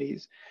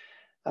activities.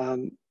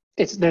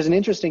 There's an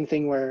interesting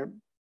thing where,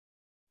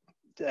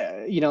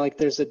 like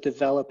there's a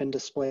develop and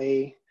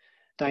display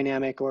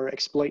dynamic, or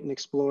exploit and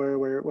explore,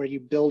 where you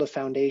build a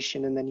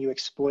foundation and then you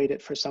exploit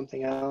it for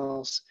something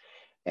else.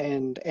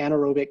 And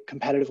anaerobic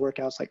competitive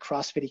workouts, like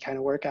CrossFit kind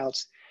of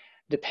workouts,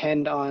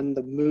 depend on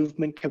the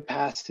movement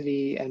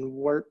capacity and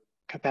work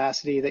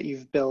capacity that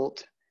you've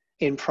built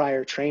in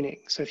prior training.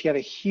 So if you have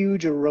a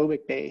huge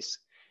aerobic base,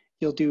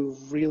 you'll do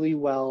really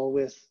well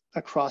with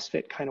a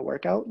CrossFit kind of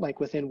workout.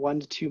 Like within 1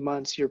 to 2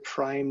 months, you're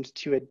primed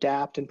to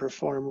adapt and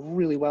perform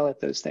really well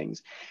at those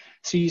things.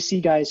 So you see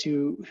guys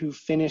who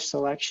finish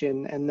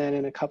selection and then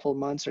in a couple of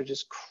months are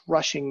just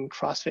crushing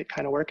CrossFit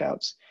kind of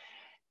workouts.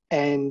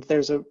 And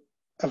there's a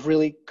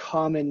really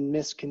common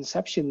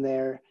misconception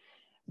there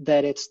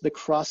that it's the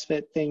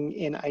CrossFit thing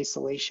in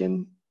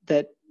isolation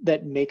that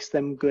makes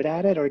them good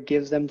at it or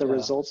gives them the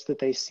results that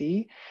they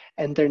see.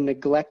 And they're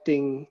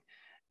neglecting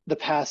the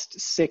past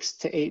 6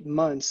 to 8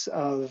 months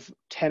of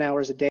 10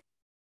 hours a day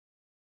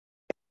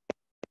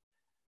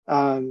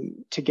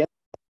to get,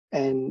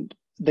 and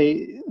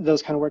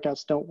those kind of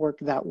workouts don't work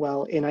that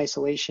well in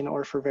isolation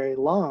or for very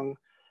long.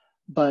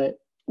 But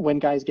when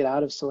guys get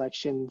out of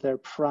selection, they're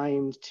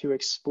primed to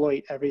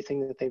exploit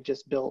everything that they've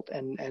just built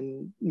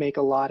and make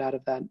a lot out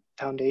of that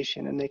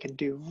foundation. And they can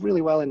do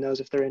really well in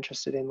those if they're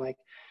interested in like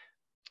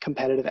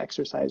competitive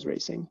exercise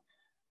racing.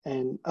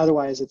 And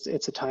otherwise,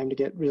 it's a time to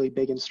get really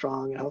big and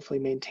strong and hopefully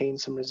maintain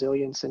some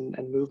resilience and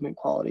movement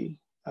quality.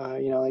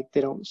 Like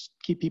they don't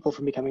keep people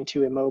from becoming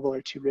too immobile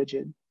or too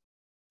rigid.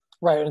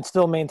 Right, and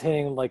still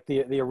maintaining like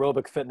the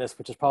aerobic fitness,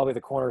 which is probably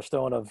the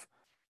cornerstone of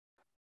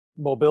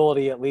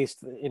mobility, at least,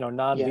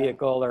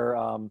 non-vehicle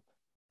or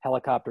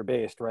helicopter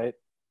based, right?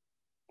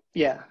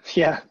 Yeah,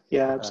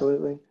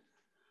 absolutely.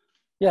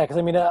 Yeah, because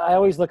I mean, I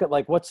always look at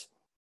like what's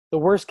the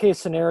worst case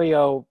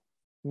scenario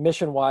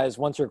mission wise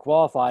once you're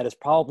qualified is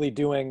probably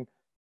doing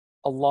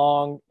a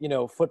long,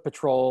 foot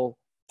patrol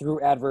through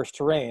adverse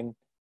terrain,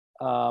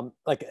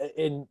 like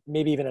in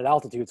maybe even at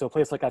altitude. So a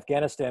place like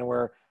Afghanistan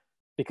where,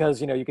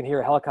 because, you can hear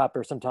a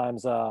helicopter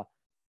sometimes,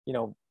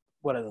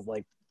 what is it,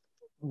 like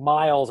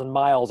miles and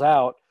miles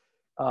out.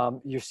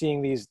 You're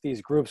seeing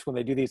these groups when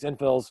they do these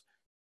infills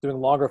doing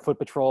longer foot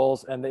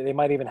patrols, and they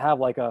might even have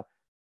like a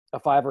a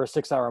 5 or a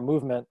 6 hour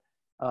movement.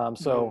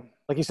 So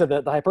like you said,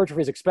 the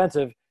hypertrophy is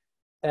expensive.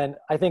 And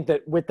I think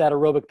that with that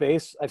aerobic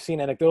base, I've seen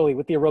anecdotally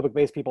with the aerobic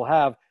base people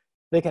have,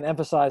 they can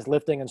emphasize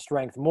lifting and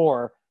strength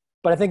more.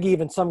 But I think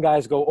even some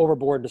guys go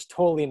overboard and just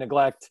totally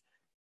neglect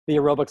the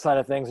aerobic side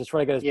of things and try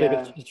to get as big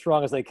as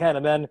strong as they can.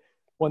 And then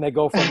when they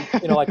go from,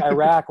 like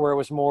Iraq, where it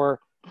was more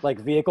like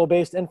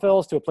vehicle-based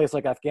infills, to a place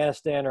like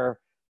Afghanistan or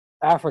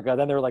Africa,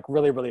 then they're like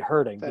really, really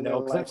hurting. Then their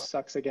life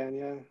sucks again.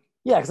 Yeah.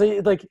 Yeah,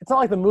 because like it's not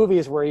like the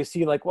movies where you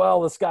see like, well,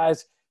 this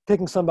guy's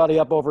picking somebody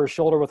up over his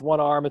shoulder with one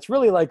arm. It's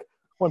really like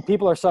when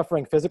people are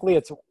suffering physically,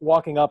 it's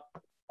walking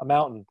up a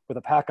mountain with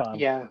a pack on.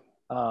 Yeah.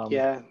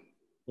 Yeah.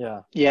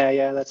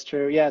 Yeah, that's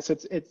true. Yeah, so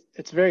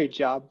it's very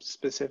job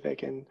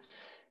specific, and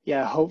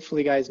yeah,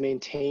 hopefully guys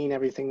maintain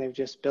everything they've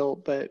just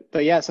built. But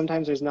yeah,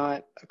 sometimes there's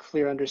not a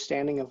clear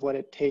understanding of what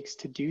it takes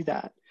to do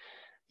that.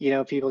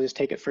 People just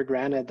take it for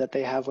granted that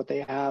they have what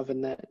they have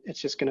and that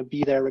it's just going to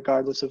be there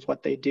regardless of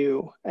what they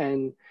do.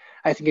 And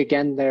I think,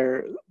 again,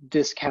 they're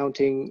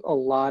discounting a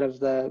lot of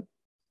the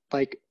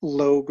like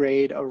low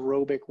grade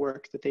aerobic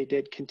work that they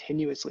did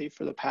continuously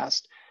for the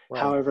past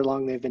however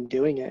long they've been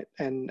doing it.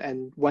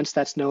 And once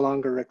that's no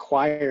longer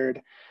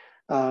required,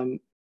 and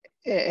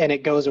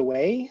it goes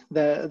away,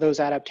 those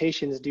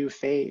adaptations do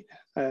fade.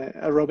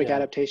 Aerobic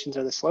adaptations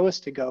are the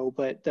slowest to go,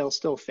 but they'll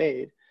still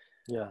fade.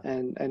 Yeah.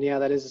 And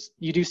yeah,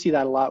 you do see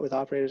that a lot with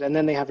operators, and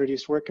then they have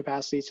reduced work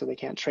capacity, so they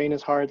can't train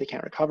as hard, they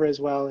can't recover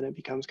as well, and it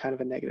becomes kind of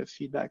a negative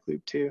feedback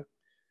loop too.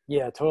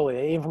 Yeah,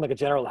 totally. Even from like a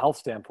general health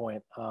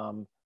standpoint.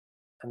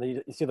 And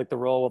then you see like the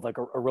role of like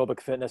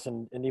aerobic fitness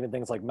and even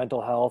things like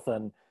mental health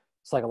and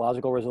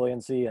psychological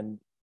resiliency. And,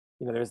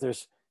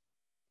 there's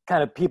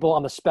kind of people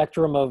on the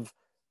spectrum of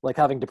like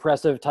having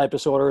depressive type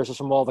disorders or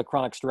from all the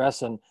chronic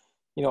stress. And,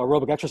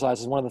 aerobic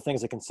exercise is one of the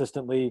things that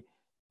consistently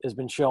has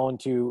been shown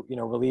to,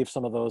 relieve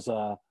some of those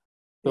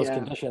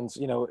conditions,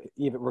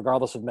 even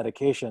regardless of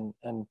medication.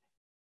 And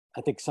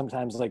I think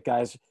sometimes like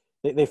guys,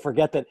 they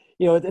forget that,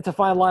 it's a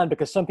fine line,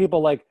 because some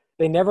people like,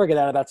 they never get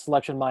out of that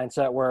selection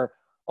mindset where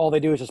all they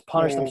do is just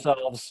punish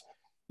themselves,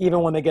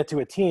 even when they get to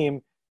a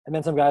team. And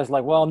then some guys are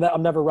like, well,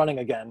 I'm never running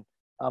again.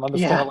 I'm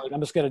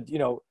just gonna,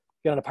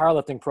 get on a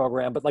powerlifting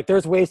program. But like,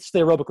 there's ways to stay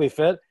aerobically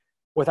fit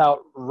without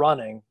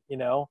running,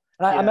 And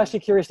I'm actually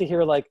curious to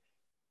hear like,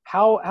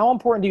 how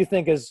important do you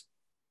think is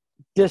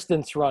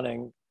distance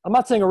running? I'm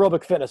not saying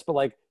aerobic fitness, but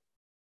like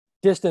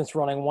distance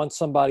running once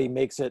somebody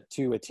makes it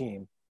to a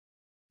team.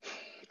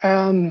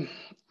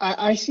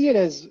 I see it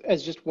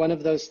as just one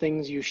of those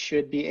things you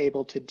should be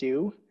able to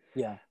do.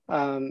 Yeah.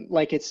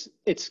 Like it's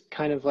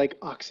kind of like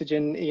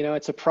oxygen,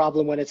 it's a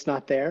problem when it's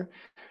not there.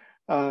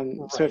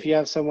 So if you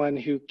have someone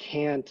who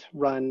can't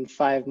run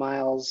 5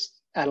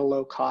 miles at a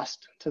low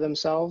cost to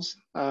themselves,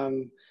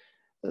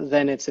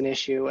 then it's an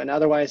issue. And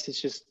otherwise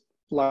it's just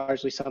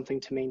largely something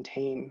to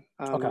maintain.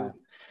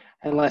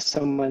 Unless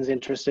someone's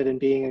interested in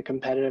being a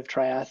competitive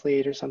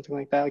triathlete or something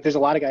like that. Like there's a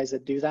lot of guys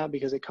that do that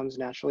because it comes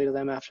naturally to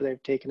them after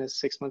they've taken a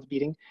 6-month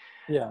beating.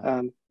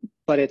 Yeah.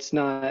 But it's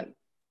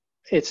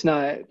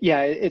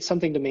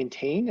something to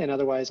maintain, and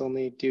otherwise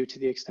only do to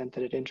the extent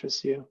that it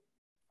interests you.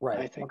 Right.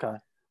 I think. Okay.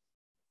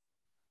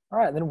 All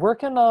right. Then where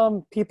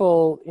can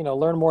people,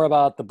 learn more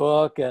about the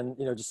book and,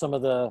 just some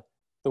of the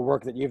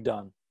work that you've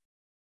done?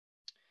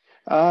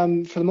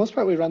 For the most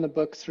part, we run the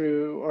book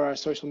through, or our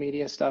social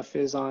media stuff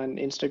is on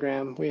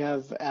Instagram. We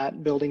have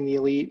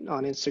 @BuildingTheElite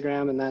on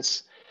Instagram, and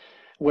that's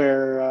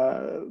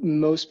where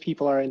most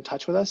people are in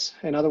touch with us.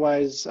 And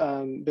otherwise,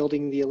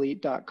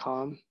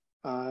 buildingtheelite.com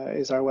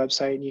is our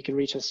website, and you can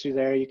reach us through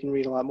there. You can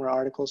read a lot more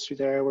articles through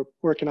there. We're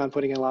working on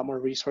putting a lot more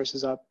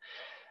resources up.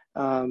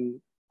 And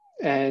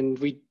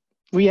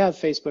we have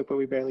Facebook, but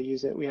we barely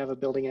use it. We have a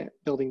Building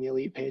the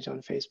Elite page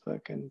on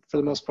Facebook, and for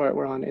the most part,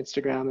 we're on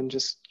Instagram, and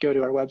just go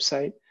to our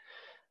website.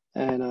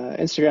 And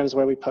Instagram is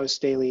where we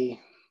post daily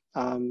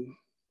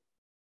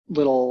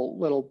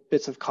little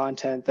bits of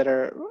content that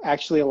are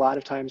actually a lot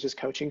of times just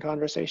coaching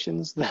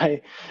conversations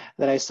that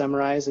I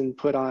summarize and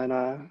put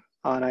on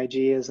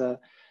IG as a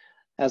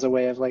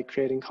way of like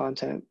creating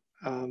content.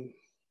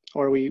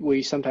 Or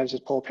we sometimes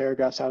just pull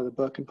paragraphs out of the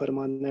book and put them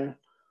on there.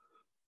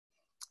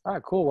 All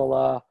right, cool.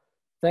 Well,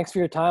 thanks for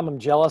your time. I'm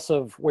jealous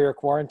of where you're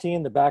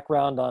quarantined. The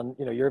background on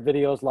your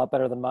video is a lot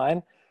better than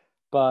mine.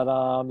 But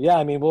yeah,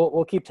 I mean,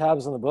 we'll keep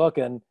tabs on the book,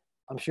 and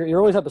I'm sure you're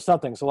always up to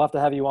something. So we'll have to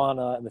have you on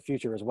in the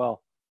future as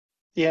well.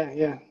 Yeah,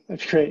 that'd be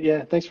great.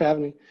 Yeah, thanks for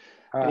having me.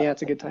 All right. Yeah,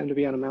 it's a good time to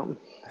be on a mountain.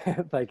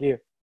 Thank you.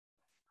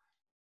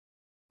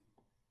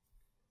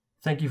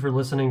 Thank you for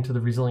listening to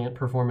the Resilient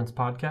Performance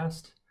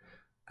Podcast.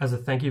 As a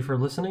thank you for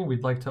listening,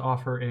 we'd like to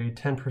offer a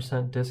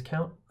 10%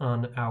 discount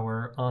on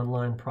our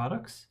online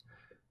products,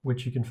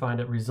 which you can find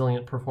at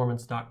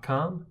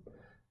resilientperformance.com.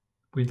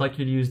 We'd like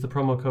you to use the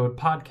promo code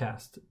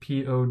PODCAST,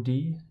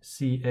 PODCAST,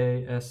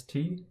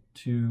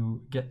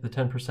 to get the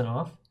 10%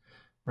 off.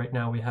 Right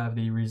now we have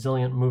the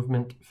Resilient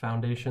Movement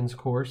Foundations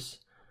course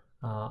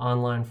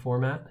online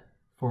format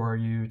for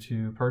you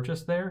to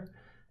purchase there.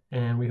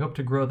 And we hope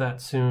to grow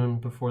that soon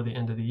before the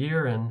end of the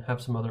year and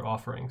have some other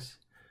offerings.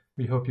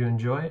 We hope you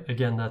enjoy.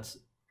 Again, that's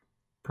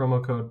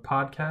promo code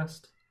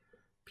PODCAST,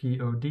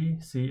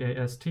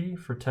 PODCAST,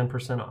 for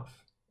 10%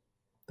 off.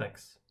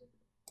 Thanks.